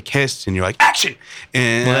about to kiss and you're like action,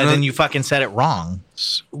 and Well, then you fucking said it wrong.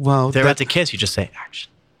 well, If they're about to kiss, you just say action.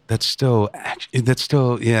 that's still action. That's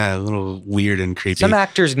still a little weird and creepy. Some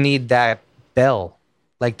actors need that bell.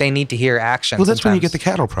 Like they need to hear action. Well, that's when you get the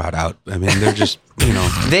sometimes. cattle prod out. I mean, they're just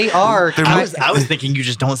They are. I was thinking you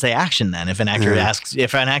just don't say action then. If an actor Yeah.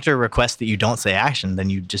 if an actor requests that you don't say action,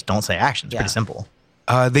 then you just don't say action. It's Yeah. pretty simple.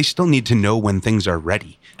 they still need to know when things are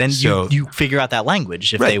ready. Then So- you figure out that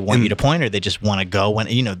language. If Right, they want and- you to point or they just want to go when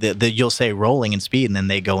you'll say rolling and speed and then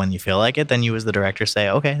they go when you feel like it, then you as the director say,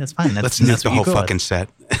 okay, that's fine. Let's nuke that's the what you whole go with. fucking set.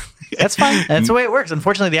 That's fine. That's the way it works.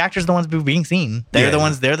 Unfortunately, the actors are the ones being seen. They're Yeah. the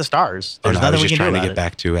ones. They're the stars. There's I nothing was we just can do trying to about get it.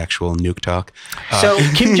 back to actual nuke talk. So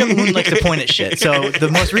Kim Jong Un likes to point at shit. So the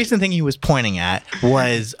most recent thing he was pointing at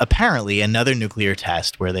was apparently another nuclear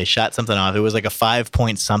test where they shot something off. It was like a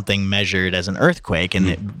 5-point something measured as an earthquake,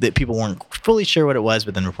 and that people weren't fully sure what it was.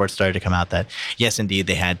 But then reports started to come out that yes, indeed,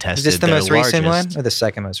 they had tested. is this the their most recent one largest- or the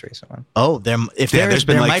second most recent one? Oh, there's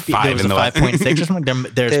been there like might be. 5 There was in a the last- 5.6 or something.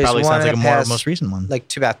 There's probably one sounds like in a the more past, most recent one. Like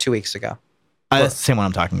about 2 weeks ago. That's the same one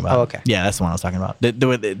I'm talking about. Oh, okay. Yeah, that's the one I was talking about.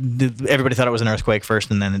 Everybody thought it was an earthquake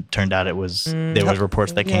first, and then it turned out it was. There was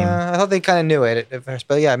reports that came. Yeah, I thought they kind of knew it at first,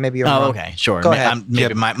 but yeah, maybe you're Oh, wrong. okay, sure. Go ahead. Maybe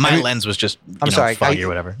Yep. my I mean- lens was just I'm sorry, foggy I- or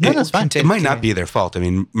whatever. No, it- that's fine. It might not be their fault. I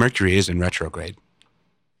mean, Mercury is in retrograde.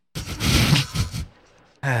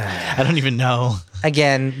 I don't even know.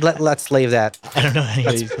 Again, let's leave that. I don't know. Any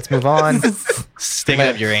of these. Let's move on. Stick it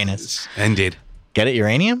up Uranus. Indeed. Get it?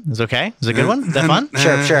 Uranium is okay. Is it a good one? Is that fun?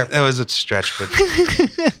 Sure. That was a stretch, but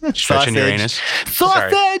stretching Sausage. Uranus.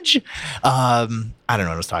 Sausage. I don't know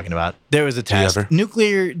what I was talking about. There was a test. ever?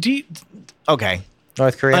 Nuclear. Okay.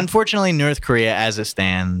 North Korea. Unfortunately, North Korea, as it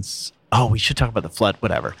stands. Oh, we should talk about the flood.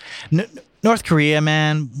 Whatever. North Korea,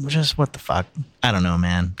 man, just what the fuck? I don't know,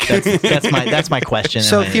 man. That's my question.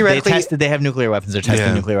 So And theoretically- they have nuclear weapons. They're testing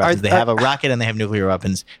Yeah. nuclear weapons. They have a rocket and they have nuclear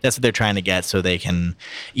weapons. That's what they're trying to get, so they can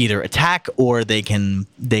either attack or they can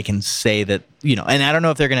say that And I don't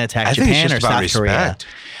know if they're going to attack I think it's Japan just or about South Korea. respect.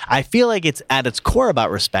 I feel like it's at its core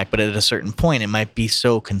about respect, but at a certain point, it might be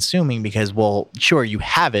so consuming because, well, sure, you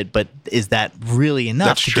have it, but is that really enough?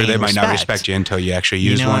 That's to true. gain They might not respect you until you actually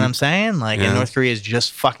use You know one. what I'm saying? Like, Yeah. and North Korea is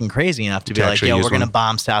just fucking crazy enough to be To like, actually yo, use we're going to one.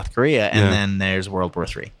 bomb South Korea, and Yeah. then there's World War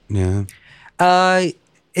III. Yeah.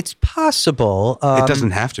 It's possible. It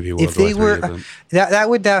doesn't have to be World if they War III, were, but- that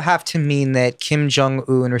would have to mean that Kim Jong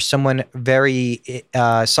Un or someone very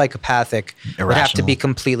psychopathic would have to Irrational. be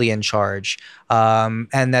completely in charge,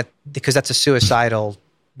 and that because that's a suicidal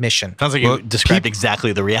mission. Sounds like Well, you described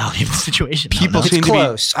exactly the reality of the situation. People It's seem to be-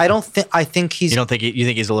 close. I don't think. I think he's. You don't think you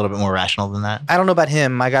think he's a little bit more rational than that? I don't know about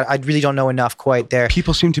him. I really don't know enough quite there.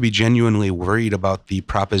 People seem to be genuinely worried about the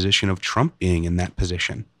proposition of Trump being in that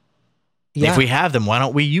position. Yeah. If we have them, why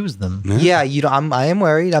don't we use them? Yeah, I am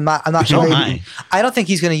worried. I'm not So am worried. I don't think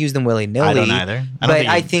he's going to use them willy nilly. I don't either. But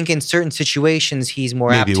I think in certain situations he's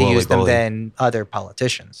more Maybe apt to use them woolly-golly. than other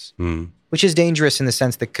politicians, Hmm. which is dangerous in the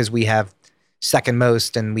sense that because we have second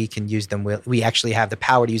most and we can use them. We actually have the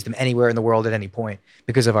power to use them anywhere in the world at any point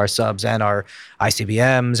because of our subs and our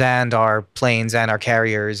ICBMs and our planes and our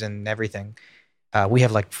carriers and everything. We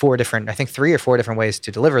have like 3 or 4 different ways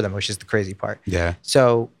to deliver them, which is the crazy part. Yeah.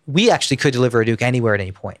 So we actually could deliver a Duke anywhere at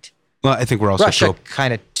any point. Well, I think we're also Russia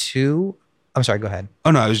kind of too. I'm sorry, go ahead.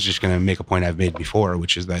 Oh, no, I was just going to make a point I've made before,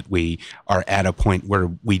 which is that we are at a point where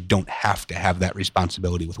we don't have to have that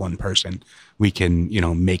responsibility with one person. We can,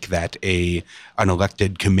 make that an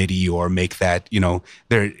elected committee, or make that,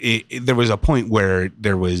 there was a point where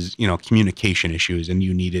there was, communication issues, and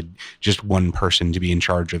you needed just one person to be in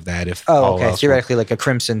charge of that. If Oh, okay. Theoretically, like a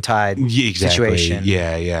Crimson Tide situation.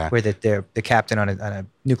 Yeah. Where the captain on a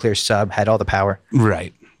nuclear sub had all the power.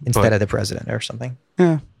 Right. Instead of the president or something.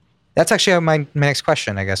 Yeah. That's actually my next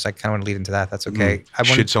question, I guess. I kind of want to lead into that. That's okay.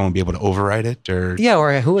 Should someone be able to override it? Or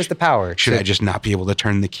who has the power? Should I just not be able to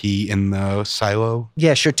turn the key in the silo?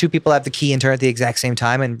 Yeah, should two people have the key and turn at the exact same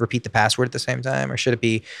time and repeat the password at the same time? Or should it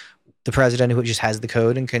be the president who just has the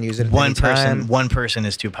code and can use it at any time? One person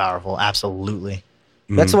is too powerful. Absolutely.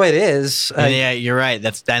 That's the way it is. Yeah, you're right.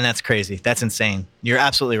 That's crazy. That's insane. You're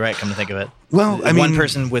absolutely right, come to think of it. Well, I mean, one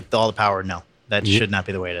person with all the power, no. That should not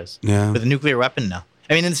be the way it is. Yeah. With a nuclear weapon, no.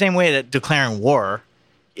 I mean, in the same way that declaring war,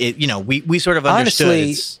 we sort of understood.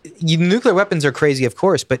 Honestly, nuclear weapons are crazy, of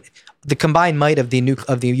course, but the combined might of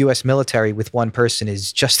the U.S. military with one person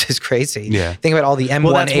is just as crazy. Yeah. Think about all the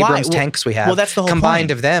M1 Abrams tanks we have. Well, that's the whole combined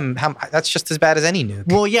point. of them. That's just as bad as any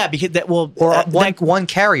nuke. Well, yeah, because one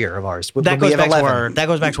carrier of ours. That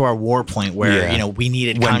goes back to our war point where we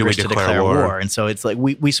needed Congress to declare war, and so it's like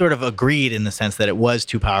we sort of agreed in the sense that it was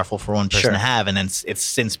too powerful for one person to have, and then it's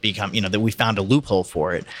since become that we found a loophole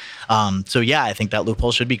for it. So yeah, I think that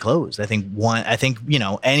loophole should be closed. I think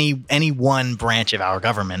any one branch of our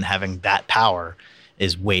government having that power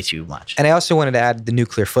is way too much. And I also wanted to add the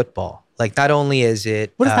nuclear football. Like, not only is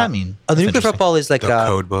it... What does that mean? The nuclear football is like a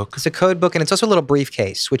code book. It's a code book, and it's also a little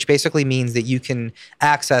briefcase, which basically means that you can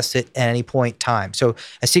access it at any point in time. So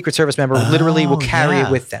a Secret Service member literally will carry it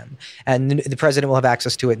with them, and the president will have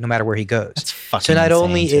access to it no matter where he goes. That's fucking so not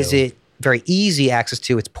only insane, is it very easy access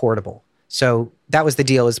to, it's portable. So that was the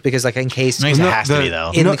deal, is because in case it has to be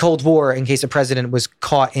though. In the Cold War, in case a president was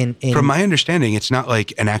caught in from my understanding, it's not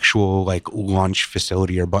like an actual launch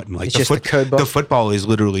facility or button. Like it's just the code book. The football is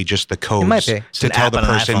literally just the codes to tell the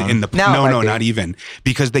person in the no, not even,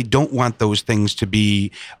 because they don't want those things to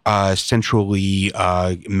be centrally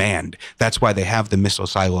manned. That's why they have the missile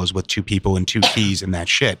silos with 2 people and 2 keys and that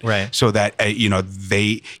shit. Right. So that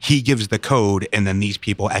he gives the code and then these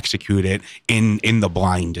people execute it in the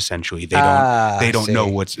blind. Essentially, they don't know know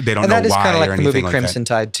why. And that is kind of like the movie like Crimson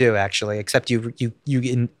Tide too, actually, except you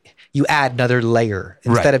add another layer.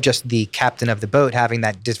 Instead of just the captain of the boat having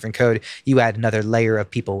that different code, you add another layer of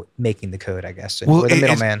people making the code, I guess. Well, or the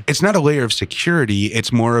middleman. It's not a layer of security.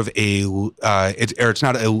 It's more of it's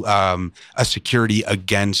not a security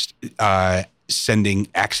against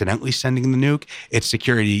accidentally sending the nuke. It's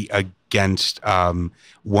security against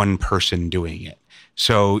one person doing it.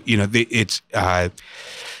 So,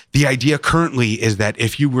 the idea currently is that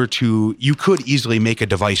if you could easily make a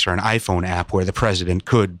device or an iPhone app where the president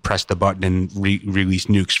could press the button and release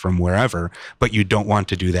nukes from wherever, but you don't want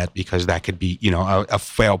to do that because that could be, a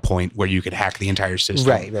fail point where you could hack the entire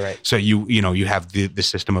system. Right. So you have the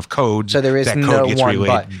system of codes. So there is no one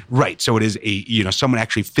button. Right. So it is someone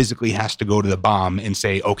actually physically has to go to the bomb and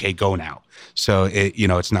say, okay, go now. So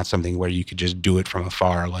it's not something where you could just do it from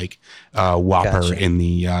afar like Whopper in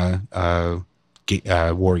the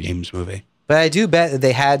War Games movie. But I do bet that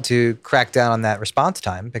they had to crack down on that response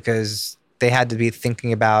time because they had to be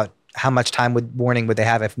thinking about how much warning would they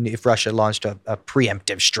have if Russia launched a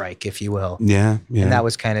preemptive strike, if you will. Yeah. And that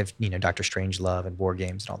was kind of, Dr. Strangelove and War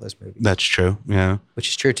Games and all those movies. That's true, yeah. Which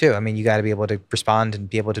is true, too. I mean, you got to be able to respond and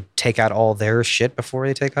be able to take out all their shit before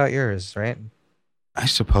they take out yours, right? I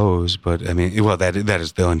suppose, but I mean, well, that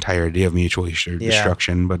is the entire idea of mutual assured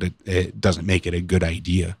destruction, but it doesn't make it a good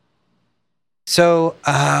idea. So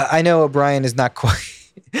I know O'Brien is not quite...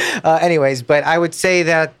 anyways, but I would say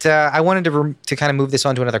that I wanted to kind of move this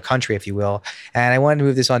on to another country, if you will, and I wanted to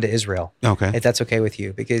move this on to Israel. Okay. If that's okay with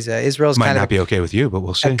you, because Israel's might not be okay with you, but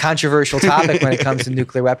we'll see. A controversial topic when it comes to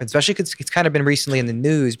nuclear weapons, especially because it's kind of been recently in the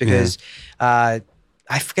news because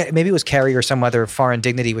I forget, maybe it was Kerry or some other foreign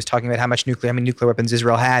dignity was talking about how many nuclear weapons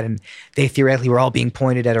Israel had, and they theoretically were all being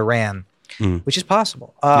pointed at Iran. Which is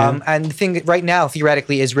possible. And the thing right now,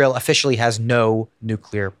 theoretically, Israel officially has no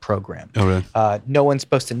nuclear program. Oh, really? No one's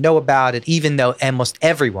supposed to know about it, even though almost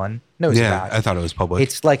everyone knows about it. Yeah, I thought it was public.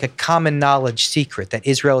 It's like a common knowledge secret that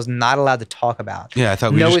Israel is not allowed to talk about. Yeah, I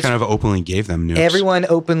thought we just kind of openly gave them nukes. Everyone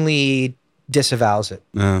openly disavows it,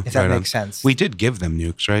 if that makes sense. We did give them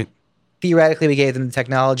nukes, right? Theoretically, we gave them the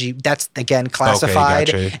technology. That's, again, classified.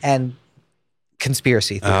 Okay, gotcha. And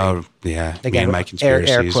conspiracy theory. Oh, yeah. Me Again, and my air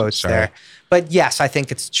conspiracies. quotes Sorry. there. But yes, I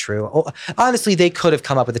think it's true. Honestly, they could have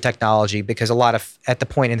come up with the technology because a lot of, at the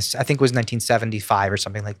point in, I think it was 1975 or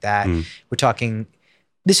something like that, we're talking,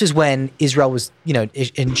 this is when Israel was,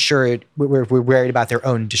 ensured, we're worried about their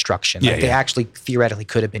own destruction. Yeah, They yeah. actually theoretically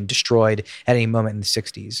could have been destroyed at any moment in the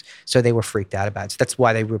 60s. So they were freaked out about it. So that's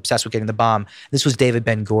why they were obsessed with getting the bomb. This was David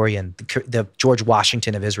Ben-Gurion, the George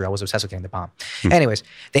Washington of Israel was obsessed with getting the bomb. Anyways,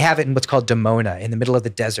 they have it in what's called Dimona in the middle of the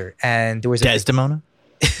desert. And there was Desdemona?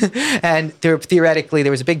 and theoretically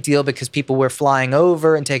there was a big deal because people were flying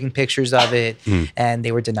over and taking pictures of it and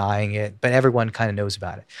they were denying it, but everyone kind of knows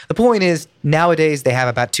about it. The point is nowadays they have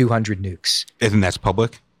about 200 nukes. And that's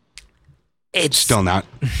public? It's Still not?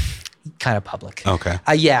 kind of public. Okay.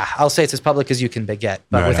 Yeah, I'll say it's as public as you can get,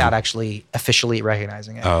 but Right without on. actually officially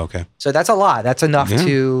recognizing it. Oh, okay. So that's a lot. That's enough Yeah.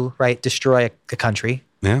 to destroy a country.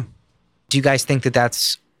 Yeah. Do you guys think that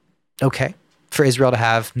that's okay for Israel to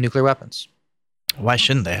have nuclear weapons? Why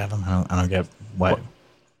shouldn't they have them? I don't get why.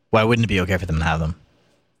 Why wouldn't it be okay for them to have them?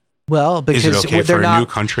 Well, because Is it okay they're for not, new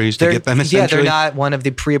countries to they're- get them Yeah, essentially? they're not one of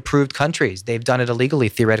the pre-approved countries. They've done it illegally,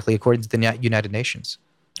 theoretically, according to the United Nations.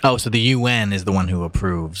 Oh, so the UN is the one who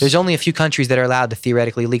approves. There's only a few countries that are allowed to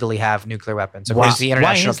theoretically, legally have nuclear weapons, according to the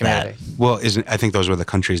international is that? community. Well, I think those were the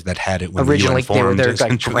countries that had it when Originally, the UN formed. they're like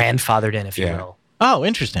essentially. grandfathered in, if you Yeah. will. Oh,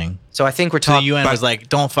 interesting. So I think we're So the talking UN but- was like,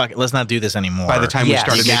 "Don't fuck it. Let's not do this anymore." By the time Yes. we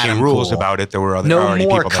started We got making 'em rules cool. about it, there were no already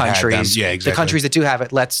more people that had countries. them. Yeah, exactly. The countries that do have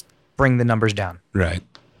it, let's bring the numbers down. Right.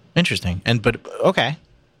 Interesting. But okay.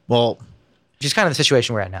 Well, Which is kind of the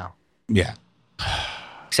situation we're at now. Yeah.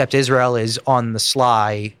 Except Israel is on the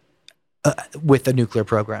sly with the nuclear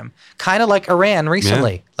program, kind of like Iran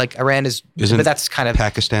recently. Like Iran is, Isn't but that's kind of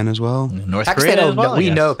Pakistan as well? North Pakistan. Korea. Oh, as well, no, I we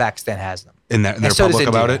guess. know Pakistan has them. And they're And so does public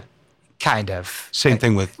about India. it? Kind of. Same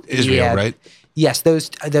thing with Israel, Yeah. right? Yes, those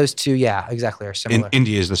two, yeah, exactly, are In similar.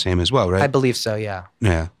 India is the same as well, right? I believe so. Yeah.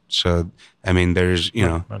 Yeah. So, I mean, there's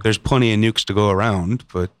plenty of nukes to go around,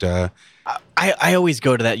 but I always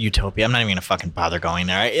go to that utopia. I'm not even gonna fucking bother going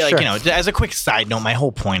there. Sure. As a quick side note, my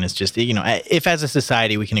whole point is just if as a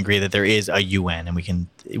society we can agree that there is a UN and we can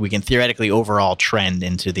theoretically overall trend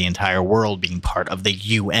into the entire world being part of the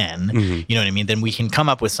UN, you know what I mean? Then we can come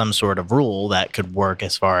up with some sort of rule that could work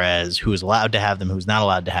as far as who's allowed to have them, who's not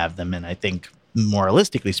allowed to have them, and I think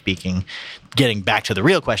moralistically speaking, getting back to the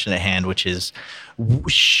real question at hand, which is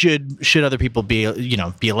should other people be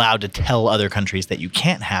allowed to tell other countries that you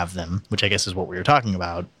can't have them, which I guess is what we were talking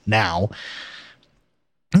about now.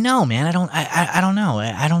 No, man, I don't know.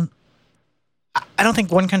 I don't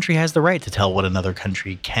think one country has the right to tell what another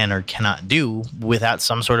country can or cannot do without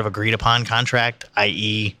some sort of agreed upon contract,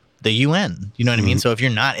 i.e. the UN. You know what I mean? So if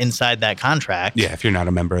you're not inside that contract, yeah, if you're not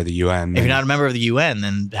a member of the UN, if you're not a member of the UN,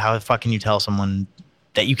 then how the fuck can you tell someone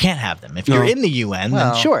that you can't have them? If you're in the UN,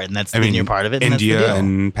 Well, then sure, and then you're part of it. And India that's the deal.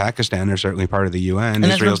 and Pakistan are certainly part of the UN. And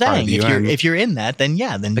that's what I'm Israel's part of saying. the UN. If you're in that, then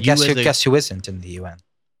yeah, then But you guess who isn't in the UN?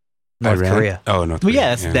 North Iran? Korea. Oh, North Well,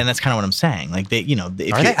 Korea. yeah, then that's kind of what I'm saying. Like if Are you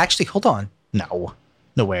they actually? Hold on.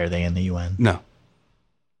 no way are they in the UN? No,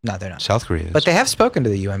 No, they're not. South Korea is. But they have spoken to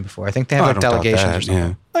the UN before. I think they have I like don't doubt delegations that, or something.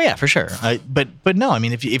 yeah. Oh yeah, for sure. But no, I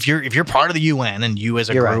mean, if you're part of the UN and you as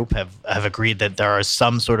a You're right. group have agreed that there are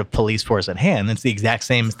some sort of police force at hand, it's the exact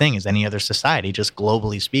same thing as any other society, just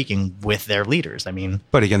globally speaking, with their leaders. I mean,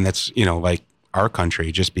 But again, that's, like our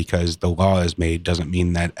country, just because the law is made doesn't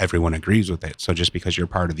mean that everyone agrees with it. So just because you're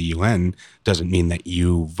part of the UN doesn't mean that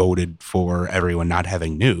you voted for everyone not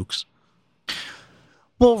having nukes.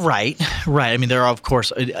 well, right. I mean, there are of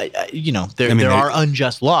course, there there- are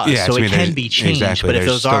unjust laws, Yeah, so I mean, it can there's- be changed. exactly, But if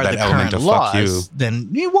there's those still are that the element current of fuck you. laws, then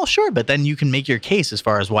well, sure. But then you can make your case as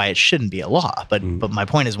far as why it shouldn't be a law. But my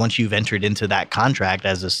point is, once you've entered into that contract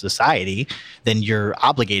as a society, then you're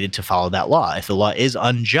obligated to follow that law. If the law is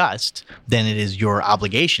unjust, then it is your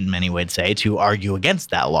obligation, many would say, to argue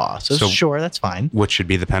against that law. So sure, that's fine. What should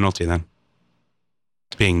be the penalty then?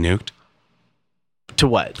 Being nuked? To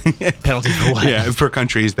what? Penalty for what? Yeah, for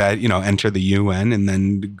countries that, enter the UN and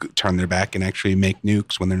then turn their back and actually make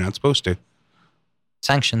nukes when they're not supposed to.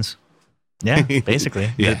 Sanctions. Yeah, basically.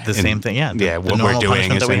 Yeah, the and- same thing. Yeah. yeah, The what we're normal doing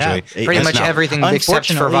punishment that we have. essentially. Pretty That's much not- everything except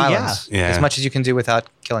for Unfortunately, violence. yeah. As much as you can do without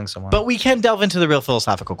killing someone. But we can delve into the real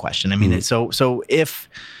philosophical question. I mean, so if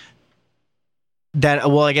that,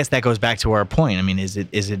 well, I guess that goes back to our point. I mean, is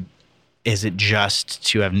it just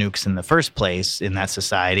to have nukes in the first place in that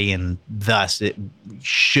society, and thus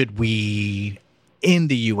should we in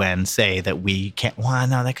the UN say that we can't? Well,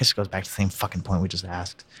 no, that just goes back to the same fucking point we just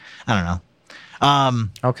asked. I don't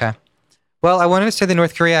know. Okay. Well, I wanted to say that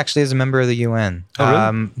North Korea actually is a member of the UN.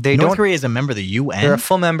 Oh, really? They North don't. Korea is a member of the UN. They're a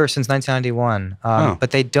full member since 1991, Oh. but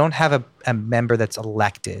they don't have a member that's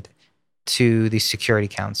elected to the Security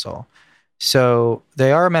Council. So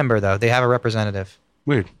they are a member, though. They have a representative.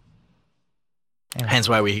 Weird. Hence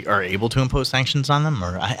why we are able to impose sanctions on them.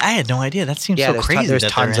 Or I had no idea. That seems so crazy. There's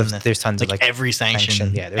that tons they're of in the- there's tons of like every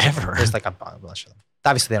sanction. Yeah, there's ever. there's like a bunch of them.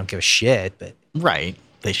 Obviously, they don't give a shit, but Right.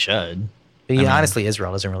 They should. yeah, mean- honestly,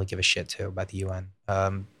 Israel doesn't really give a shit too about the UN.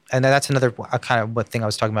 And that's another kind of what thing I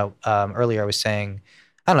was talking about earlier. I was saying,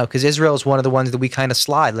 I don't know, because Israel is one of the ones that we kind of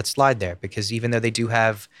slide. Let's slide there because even though they do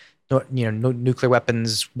have, no nuclear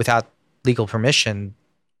weapons without legal permission,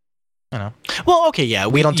 Well, okay, yeah.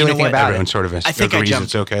 We don't do you know anything what? about Everyone it. sort of I think I agrees jumped-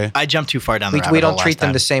 it's okay. I jumped too far down the rabbit we hole don't last treat them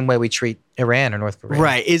time. the same way we treat Iran or North Korea.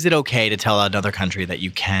 Right. Is it okay to tell another country that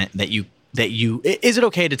you can't, is it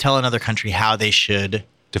okay to tell another country how they should?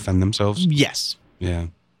 Defend themselves. Yes. Yeah.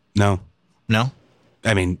 No. No?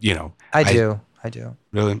 I mean, I do.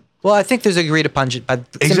 Really. Well, I think there's agreed upon by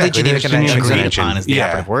simply Exactly, Geneva there's Geneva Convention. Agreed Convention. upon is the Yeah.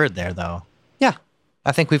 operative word there, though. Yeah,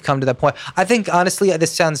 I think we've come to that point. I think honestly,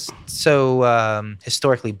 this sounds so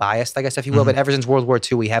historically biased, I guess, if you will. But ever since World War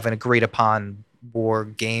II, we have an agreed upon war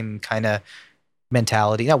game kind of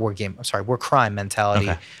mentality. Not war game. I'm sorry, war crime mentality.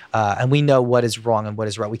 Okay. And we know what is wrong and what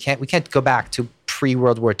is right. We can't go back to pre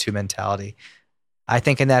World War II mentality. I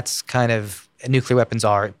think, and that's kind of nuclear weapons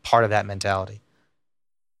are part of that mentality.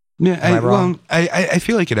 Yeah, Am I wrong? I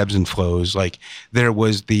feel like it ebbs and flows. Like there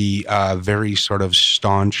was the very sort of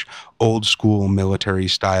staunch, old school military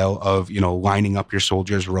style of lining up your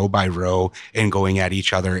soldiers row by row and going at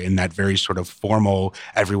each other in that very sort of formal.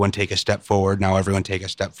 Everyone take a step forward. Now everyone take a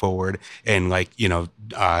step forward, and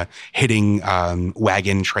hitting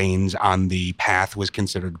wagon trains on the path was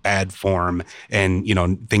considered bad form, and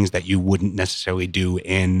things that you wouldn't necessarily do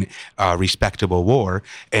in respectable war.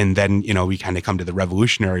 And then we kind of come to the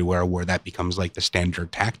Revolutionary War, where that becomes like the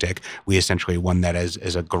standard tactic. We essentially won that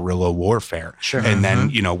as a guerrilla warfare. Sure. And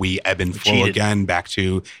then we ebb and flow cheated. again back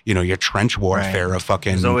to your trench warfare Right. of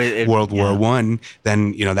fucking So it- World War yeah. One.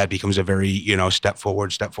 Then that becomes a very step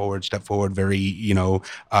forward, very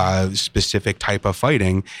specific type of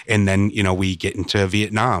fighting. And then we get into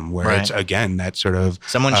Vietnam, where Right. it's again that sort of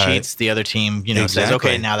Someone cheats, the other team, says, exactly.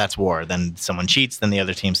 okay, now that's war. Then someone cheats, then the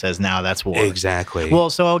other team says, now that's war. exactly. Well,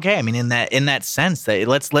 so okay. I mean, in that sense, that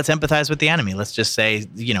let's empathize with the enemy. Let's just say,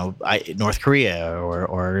 North Korea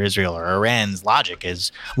or Israel or Iran's logic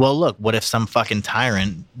is, well, look, what if some fucking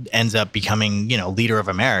tyrant ends up becoming, leader of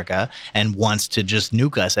America and wants to just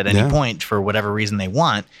nuke us at any Yeah. point for whatever reason they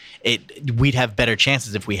want? We'd have better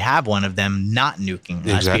chances if we have one of them not nuking us,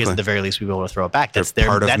 because Exactly. at the very least we'd be able to throw it back. That's They're their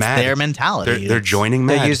part of that's MAD. their mentality. they're joining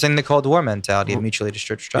MAD. They're using the Cold War mentality of mutually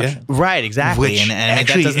assured destruction. Right, exactly. Which And I mean,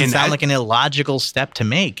 actually, that doesn't and sound I- like an illogical step to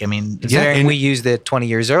make. I mean, Considering and- we used it 20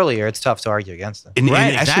 years earlier, it's tough to argue against them. In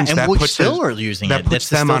right, essence, exactly. that And we puts still us- are using that it. puts That's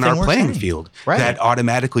the them still on thing our we're playing saying. field. Right. That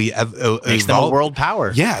automatically Makes them a world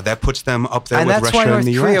power. Yeah, that puts them up there And with that's Russia why North and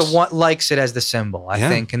the Korea US. likes it as the symbol, I Yeah.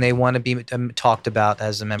 think, and they want to be talked about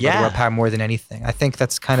as a member of the Yeah. world power more than anything. I think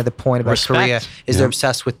that's kind of the point about Respect. Korea is Yeah. they're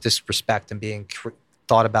obsessed with this respect and being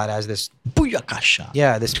thought about as this,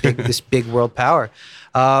 Booyakasha. this big world power.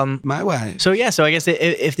 My way. So yeah, so I guess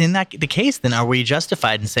if in that the case, then are we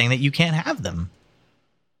justified in saying that you can't have them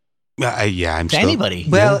Yeah, I'm to still, anybody?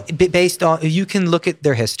 Well, based on, you can look at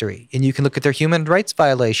their history and you can look at their human rights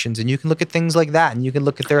violations and you can look at things like that and you can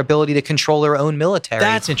look at their ability to control their own military.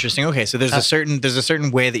 That's interesting. Okay, so there's a certain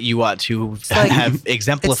way that you ought to like- have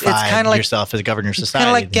exemplified kinda like- yourself as a governor of It's society.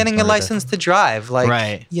 kind of like getting a in order to- license to drive. Like,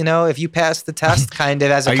 Right. if you pass the test kind of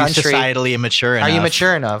as a Are you country, societally immature enough? are you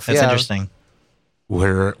mature enough? That's Yeah. interesting.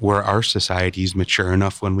 were our societies mature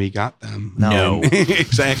enough when we got them? No.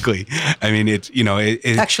 Exactly. I mean, it's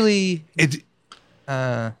Actually, it's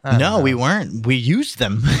I don't No, know. we weren't. We used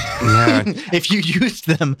them. yeah. If you used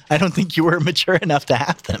them, I don't think you were mature enough to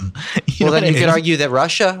have them. You know Well, then what I you could mean? argue that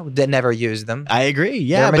Russia that never used them. I agree.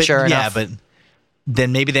 Yeah, They're but mature yeah, enough. but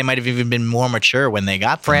then maybe they might have even been more mature when they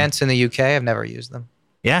got them. France and the UK have never used them.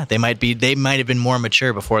 Yeah, they might be. They might have been more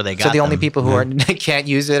mature before they got. So the only them. people who are can't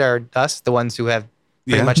use it are us, the ones who have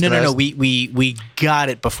pretty Yeah. much. No, the no, no. most. We got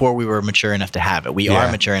it before we were mature enough to have it. We are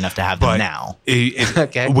Yeah. mature enough to have them But now.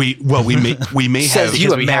 Okay. we may Says have. you,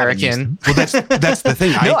 because we haven't used American. Well, that's the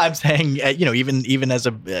thing. No, I'm saying even as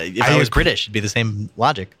a if I was agree. British, it'd be the same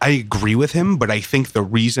logic. I agree with him, but I think the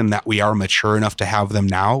reason that we are mature enough to have them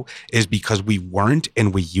now is because we weren't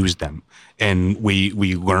and we used them and we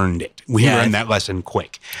learned it. We Yeah, learned that lesson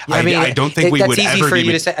quick. Yeah, I don't think we that's would easy ever for be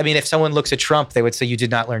you to say. I mean, if someone looks at Trump, they would say you did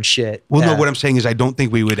not learn shit. Well, no, Yeah. what I'm saying is I don't don't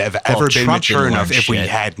think we would have ever been Trump mature didn't enough learn if we shit.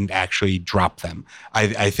 hadn't actually dropped them.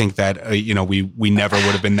 I think that we never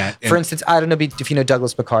would have been that. For instance, I don't know if you know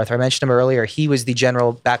Douglas MacArthur. I mentioned him earlier. He was the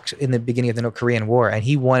general back in the beginning of the North Korean War, and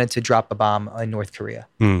he wanted to drop a bomb in North Korea.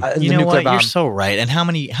 Hmm. The You know nuclear what? bomb. You're so right. And how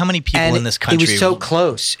many people And in this country? It was so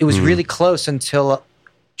close. It was really close until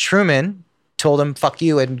Truman told him "fuck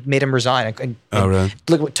you" and made him resign. And Oh, really?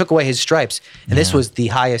 took away his stripes. And this was the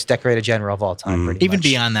highest decorated general of all time. Pretty Even much.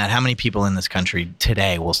 beyond that, how many people in this country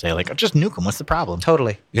today will say like, just nuke them? What's the problem?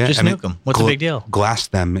 Totally. Yeah, Just nuke 'em. What's the big deal? Glass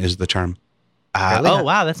them is the term. Really? Oh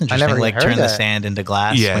wow, that's interesting. never Like even heard turn the that. sand into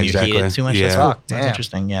glass Yeah, when you heat exactly. it too much. Yeah. That's, Fuck, that's damn.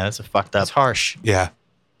 interesting. Yeah, that's a fucked up. That's harsh. Yeah.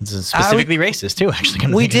 This is specifically racist too. Actually,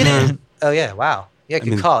 come to We think of did it. it. Oh yeah. Wow. Yeah.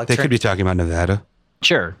 Good call. It They turned- could be talking about Nevada.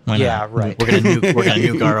 Sure. Why Yeah, not? right. We're gonna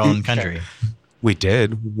nuke our own country. We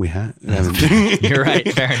did. We had. You're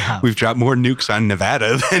right. Fair enough. We've dropped more nukes on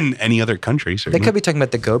Nevada than any other country. They Certainly. could be talking about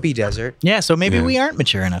the Gobi Desert. Yeah, so maybe Yeah. we aren't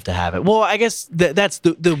mature enough to have it. Well, I guess that's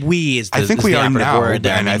the we is the, I think is we the are operative now, word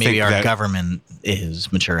there. I and mean, I maybe think our that- government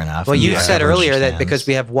is mature enough. Well, and you the said government earlier that understands. because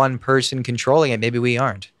we have one person controlling it, maybe we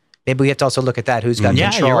aren't. Maybe we have to also look at that. Who's got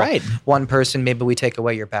Yeah, control? you're right. One person, maybe we take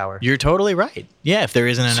away your power. You're totally right. Yeah, if there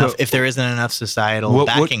isn't enough societal what-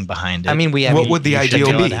 backing behind it. I mean, we have. What would the you should ideal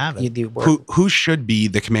be allowed be? to have it. Who should be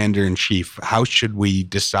the commander in chief? How should we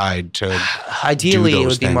decide to? Ideally, do it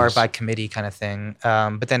those would be more things? by committee kind of thing.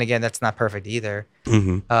 But then again, that's not perfect either.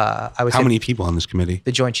 Mhm. I would How say many people on this committee?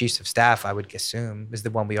 the Joint Chiefs of Staff, I would assume, is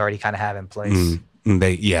the one we already kind of have in place.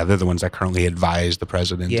 They're the ones that currently advise the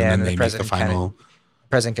president, Yeah, and and then the they make the president kinda- final.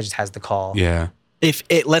 The president just has the call. Yeah. If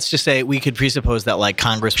it, let's just say we could presuppose that like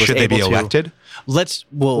Congress was Should they able be to elected?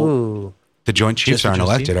 Ooh, The Joint Chiefs Just what aren't you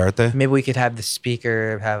see? elected, aren't they? maybe we could have the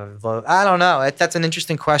speaker have a vote. I don't know. That's an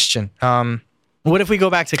interesting question. What if we go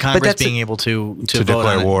back to Congress that's a- being able to To vote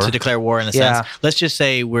declare on it, war. to declare war in a Yeah. sense? Let's just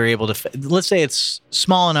say we're able to. Let's say it's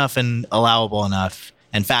small enough and allowable enough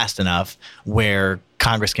and fast enough where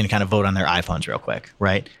Congress can kind of vote on their iPhones real quick,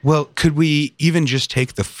 right? Well, could we even just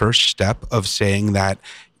take the first step of saying that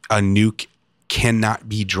a nuke cannot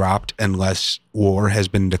be dropped unless war has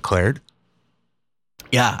been declared?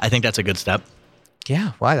 Yeah, I think that's a good step.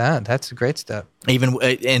 Yeah, why not? That's a great step. Even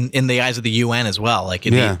in the eyes of the UN as well, like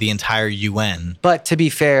Yeah. the entire UN. But to be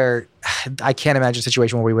fair, I can't imagine a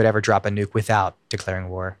situation where we would ever drop a nuke without declaring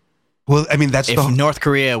war. Well, I mean, that's If the North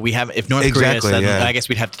Korea, if North Exactly, Korea said, yeah. I guess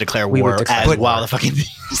we'd have to declare We would war declare as war. while the fucking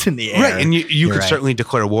thing's in the air. right, and you You're could right. certainly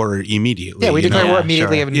declare war immediately. Yeah, we you declare know? war Yeah,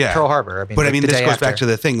 immediately sure. in Yeah. Pearl Harbor. But I like mean, the this day goes after. back to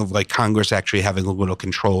the thing of like Congress actually having a little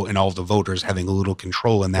control and all of the voters having a little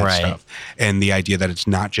control in that Right. stuff, and the idea that it's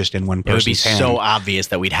not just in one It would person's be hand. so obvious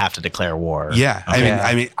that we'd have to declare war. Yeah, Okay.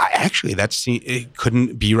 I mean, actually,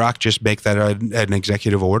 couldn't B-Rock just make that an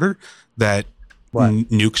executive order that What?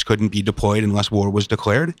 nukes couldn't be deployed unless war was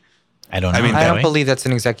declared? I don't know. I mean, I don't Joey? believe that's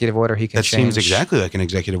an executive order he can That change. seems exactly like an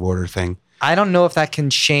executive order thing. I don't know if that can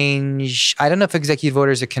change. I don't know if executive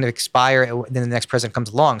orders can expire and then the next president comes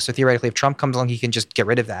along. So theoretically, if Trump comes along, he can just get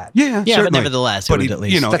rid of that. Yeah, Yeah, certainly. but nevertheless, it But would it- at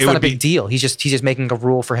least. you know, That's it not a would big be- deal. He's just making a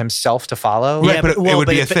rule for himself to follow. Right, but it would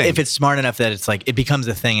be a thing. if it's smart enough that it's like it becomes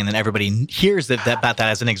a thing, and then everybody hears that about that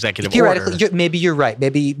as an executive Theoretically, order. maybe you're right.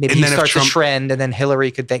 Maybe And he then if starts Trump- a trend, and then Hillary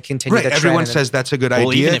could then continue Right, the trend. everyone and then- says that's a good Well,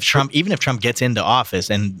 idea. even if Trump gets into office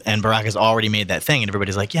and Barack has already made that thing, and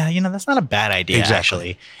everybody's like, yeah, that's not a bad idea Exactly.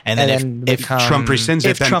 actually. And then And then if become- Trump rescinds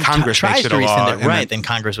it, if then Trump Congress tries makes it to a law. rescind it, and right, then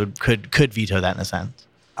Congress could veto that in a sense.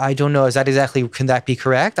 I don't know. Is that exactly? Can that be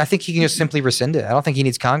correct? I think he can just simply rescind it. I don't think he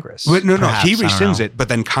needs Congress. But no, Perhaps, he I don't rescinds know. it, but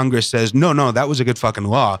then Congress says, no, that was a good fucking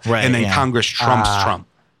law. Right, and then yeah. Congress trumps Trump.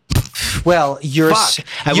 Well, you're. Fuck.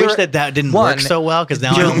 I you're- wish that didn't one, work so well because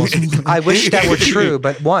now I you're- almost I wish that were true,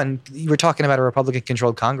 but one, you were talking about a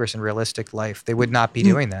Republican-controlled Congress in realistic life. They would not be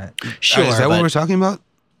doing that. sure. Is that what but- we're talking about?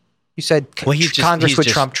 You said Well, he's just- Congress he's would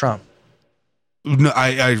just- Trump. No,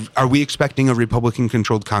 are we expecting a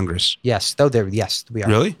Republican-controlled Congress? Yes, yes, we are.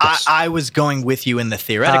 Really? Yes. I was going with you in the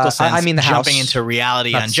theoretical sense. I mean the jumping House. into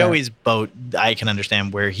reality Not on the Senate. Joey's boat. I can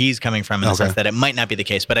understand where he's coming from in the Okay. sense that it might not be the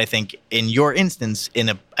case. But I think in your instance,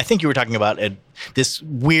 I think you were talking about this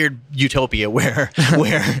weird utopia where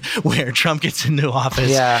Trump gets into office.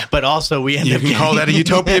 Yeah. But also we end You up can call that a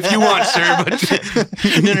utopia if you want, sir.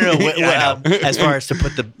 But no. I know. As far as to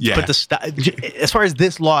put Yeah. as far as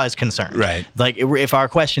this law is concerned, Right. Like if our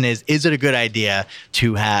question is it a good idea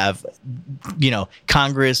to have,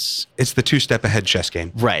 Congress? it's the two-step ahead chess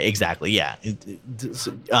game. Right. Exactly. Yeah.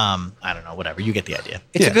 I don't know. Whatever. You get the idea.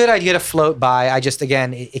 It's Yeah. a good idea to float by. I just,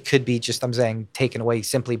 again, it could be just, I'm saying, taken away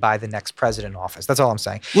simply by the next president in office. That's all I'm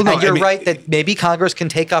saying. Well, no, and you're I mean- right that maybe Congress can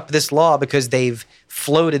take up this law because they've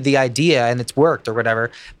floated the idea and it's worked or whatever.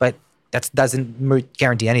 But That doesn't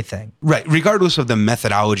guarantee anything. Right. Regardless of the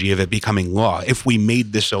methodology of it becoming law, if we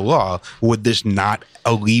made this a law, would this not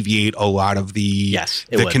alleviate a lot of the Yes,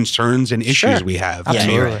 it would. concerns and issues Sure. we have? Yeah,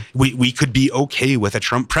 you're Absolutely. right. We could be okay with a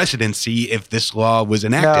Trump presidency if this law was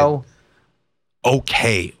enacted. No.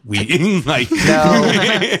 Okay. We like No.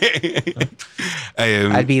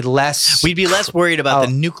 I'd be be less. We'd be less worried about Oh.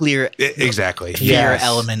 the nuclear exactly. fear Yes.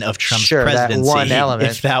 element of Trump's Sure, that presidency. one element.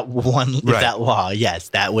 If Right. that law, yes,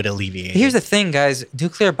 that would alleviate. Here's it. the thing, guys.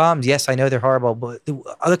 Nuclear bombs, yes, I know they're horrible, but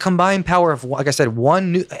the combined power of, like I said,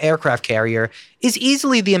 one aircraft carrier is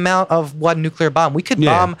easily the amount of one nuclear bomb. We could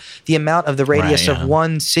Yeah. bomb the amount of the radius Right, of yeah.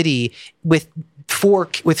 one city with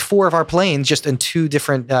four of our planes, just in two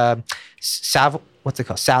different what's it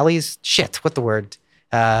called? Sallies? Shit, what the word?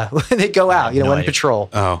 They go out, no one idea. patrol.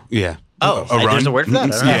 Oh, yeah. Oh, A there's run? a word for that? I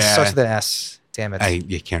don't know. Yeah. S starts with an S. Damn it. I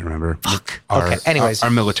can't remember. Okay, anyways. Our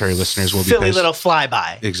military listeners will be Silly pissed. little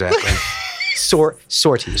flyby. Exactly. Sorties.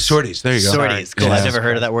 Sorties. There you go. Sorties. Cool. Yeah. I've never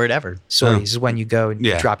heard of that word ever. Sorties is when you go and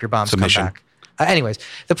Yeah. drop your bombs, Submission. come back. Anyways,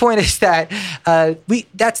 the point is that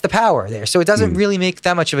that's the power there. So it doesn't really make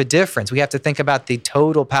that much of a difference. We have to think about the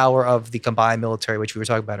total power of the combined military, which we were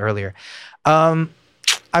talking about earlier.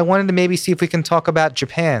 I wanted to maybe see if we can talk about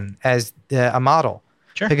Japan as a model.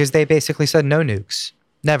 Sure. Because they basically said no nukes,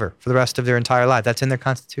 never, for the rest of their entire life. That's in their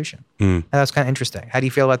constitution. And that's kind of interesting. How do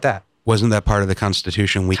you feel about that? Wasn't that part of the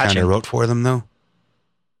Constitution we kind Touching. of wrote for them, though?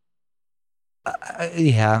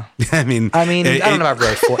 Yeah. I mean, I don't know about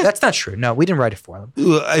wrote for. That's not true. No, we didn't write it for them.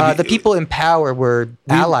 The people in power were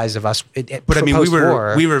allies of us. But I mean,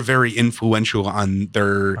 post-war. we were very influential on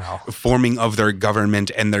their Wow. forming of their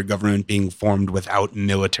government and their government being formed without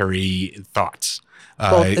military thoughts.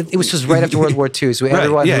 Well, it was just right after World War II, so Right,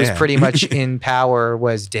 everyone yeah, who was yeah. pretty much in power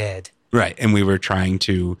was dead. Right, and we were trying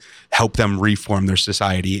to help them reform their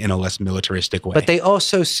society in a less militaristic way. But they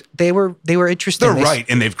also they were interesting. they're They- right,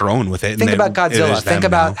 and they've grown with it. Think and about it Godzilla. is them Think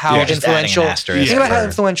about now. how Yeah. Just adding an influential. asterisk Think about how for-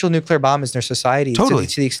 influential nuclear bomb is in their society. Totally.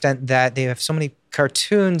 To the extent that they have so many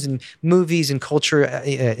cartoons and movies and culture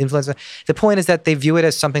influence. The point is that they view it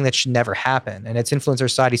as something that should never happen, and it's influenced our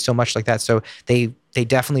society so much like that. So they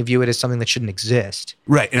definitely view it as something that shouldn't exist.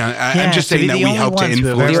 Right, and I'm just to be saying that the we only help to ones who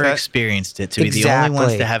have influence ever that. experienced it, to be the only ones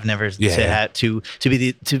Exactly. to have never Yeah. to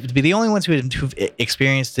be the only ones who've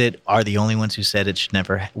experienced it are the only ones who said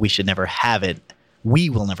we should never have it. We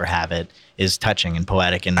will never have it is touching and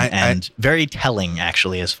poetic and very telling,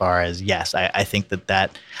 actually, as far as yes, I think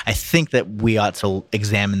that we ought to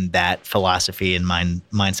examine that philosophy and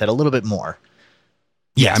mindset a little bit more.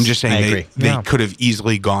 Yeah, Yes, I'm just I saying agree. they Yeah. could have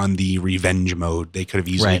easily gone the revenge mode. They could have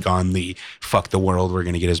easily Right. gone the fuck the world. We're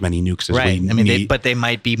going to get as many nukes as Right. we I mean, need. but they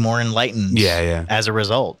might be more enlightened. Yeah. As a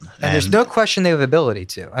result, And there's no question they have ability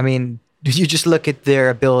to. I mean, you just look at their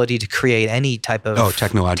ability to create any type of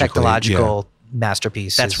technological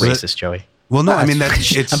masterpiece. That's racist, Joey. well, no, I mean That's-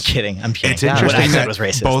 that's it's. I'm kidding. It's What I interesting said that was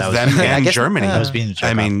racist. both That was- them I and guess- Germany. I was being a jerk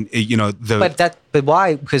I mean, the But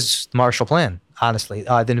why? Because the Marshall Plan, honestly,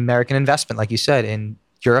 the American investment, like you said, in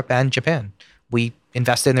Europe and Japan, we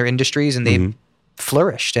invested in their industries and they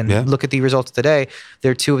flourished. And Yeah. look at the results today;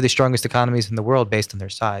 they're two of the strongest economies in the world based on their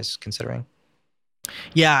size, considering.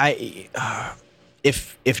 Yeah,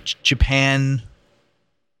 if Japan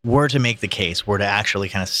were to make the case, were to actually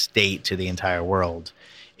kind of state to the entire world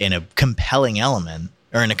in a compelling element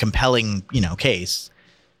or in a compelling, case,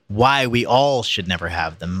 why we all should never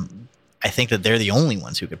have them, I think that they're the only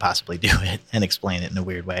ones who could possibly do it and explain it in a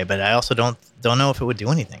weird way. But I also don't know if it would do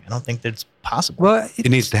anything. I don't think that it's possible. Well, it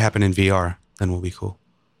needs to happen in VR. Then we'll be cool.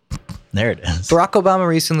 There it is. Barack Obama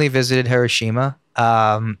recently visited Hiroshima.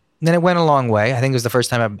 Then it went a long way. I think it was the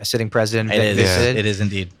first time a sitting president It is. visited. It is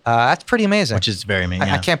indeed, That's pretty amazing. which is very amazing.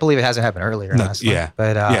 I can't believe it hasn't happened earlier. No, honestly. yeah,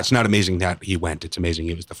 but yeah, it's not amazing that he went. It's amazing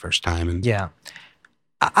it was the first time. And yeah.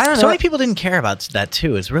 I don't know. So many people didn't care about that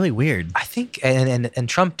too. It's really weird. I think, and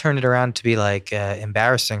Trump turned it around to be like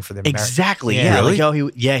embarrassing for the Exactly. Yeah. Yeah. Really?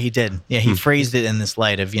 Like, he did. Yeah. He phrased it in this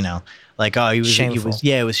light of, like, oh, Shameful.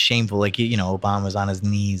 it was shameful. Like, Obama was on his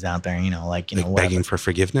knees out there, like whatever. begging for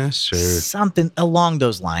forgiveness, or Something along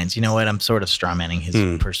those lines. You know what? I'm sort of strawmanning his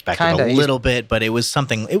perspective Kinda. a little bit, but it was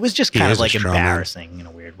just He kind is of a like straw man. embarrassing in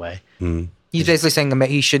a weird way. He's basically saying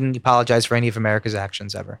he shouldn't apologize for any of America's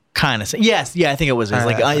actions ever. Kind of. Yes. Yeah. I think it was. It's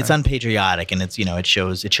Alright, it's unpatriotic, and it's it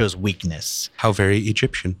shows weakness. how very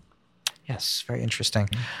Egyptian. Yes, very interesting.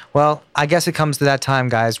 Well, I guess it comes to that time,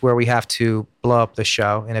 guys, where we have to blow up the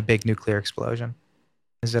show in a big nuclear explosion.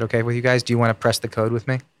 Is it okay with you guys? Do you want to press the code with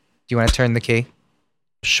me? Do you want to turn the key?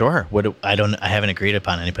 Sure. I haven't agreed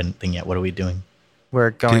upon anything yet. What are we doing?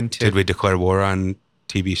 We're going to. Did we declare war on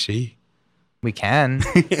TBC? We can.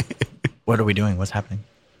 What are we doing? What's happening?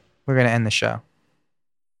 we're going to end the show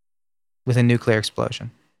with a nuclear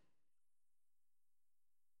explosion.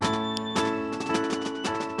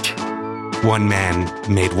 One man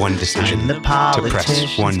made one decision The to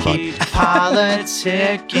press one button. keep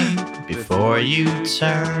politicking before you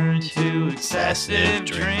turn to excessive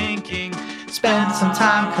drinking. Spend some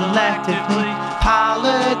time collectively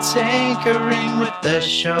politinkering with the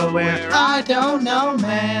show where I don't know,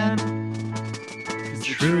 man. The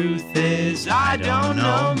truth is, I don't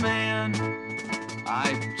know, man.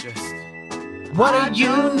 I just. What are you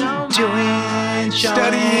doing?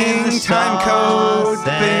 Studying time code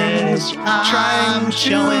things, trying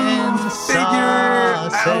to figure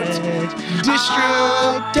out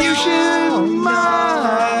distribution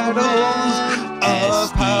models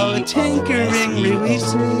of how tinkering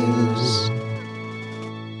releases.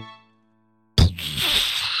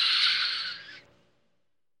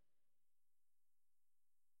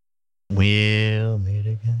 We'll meet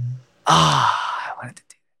again. Ah.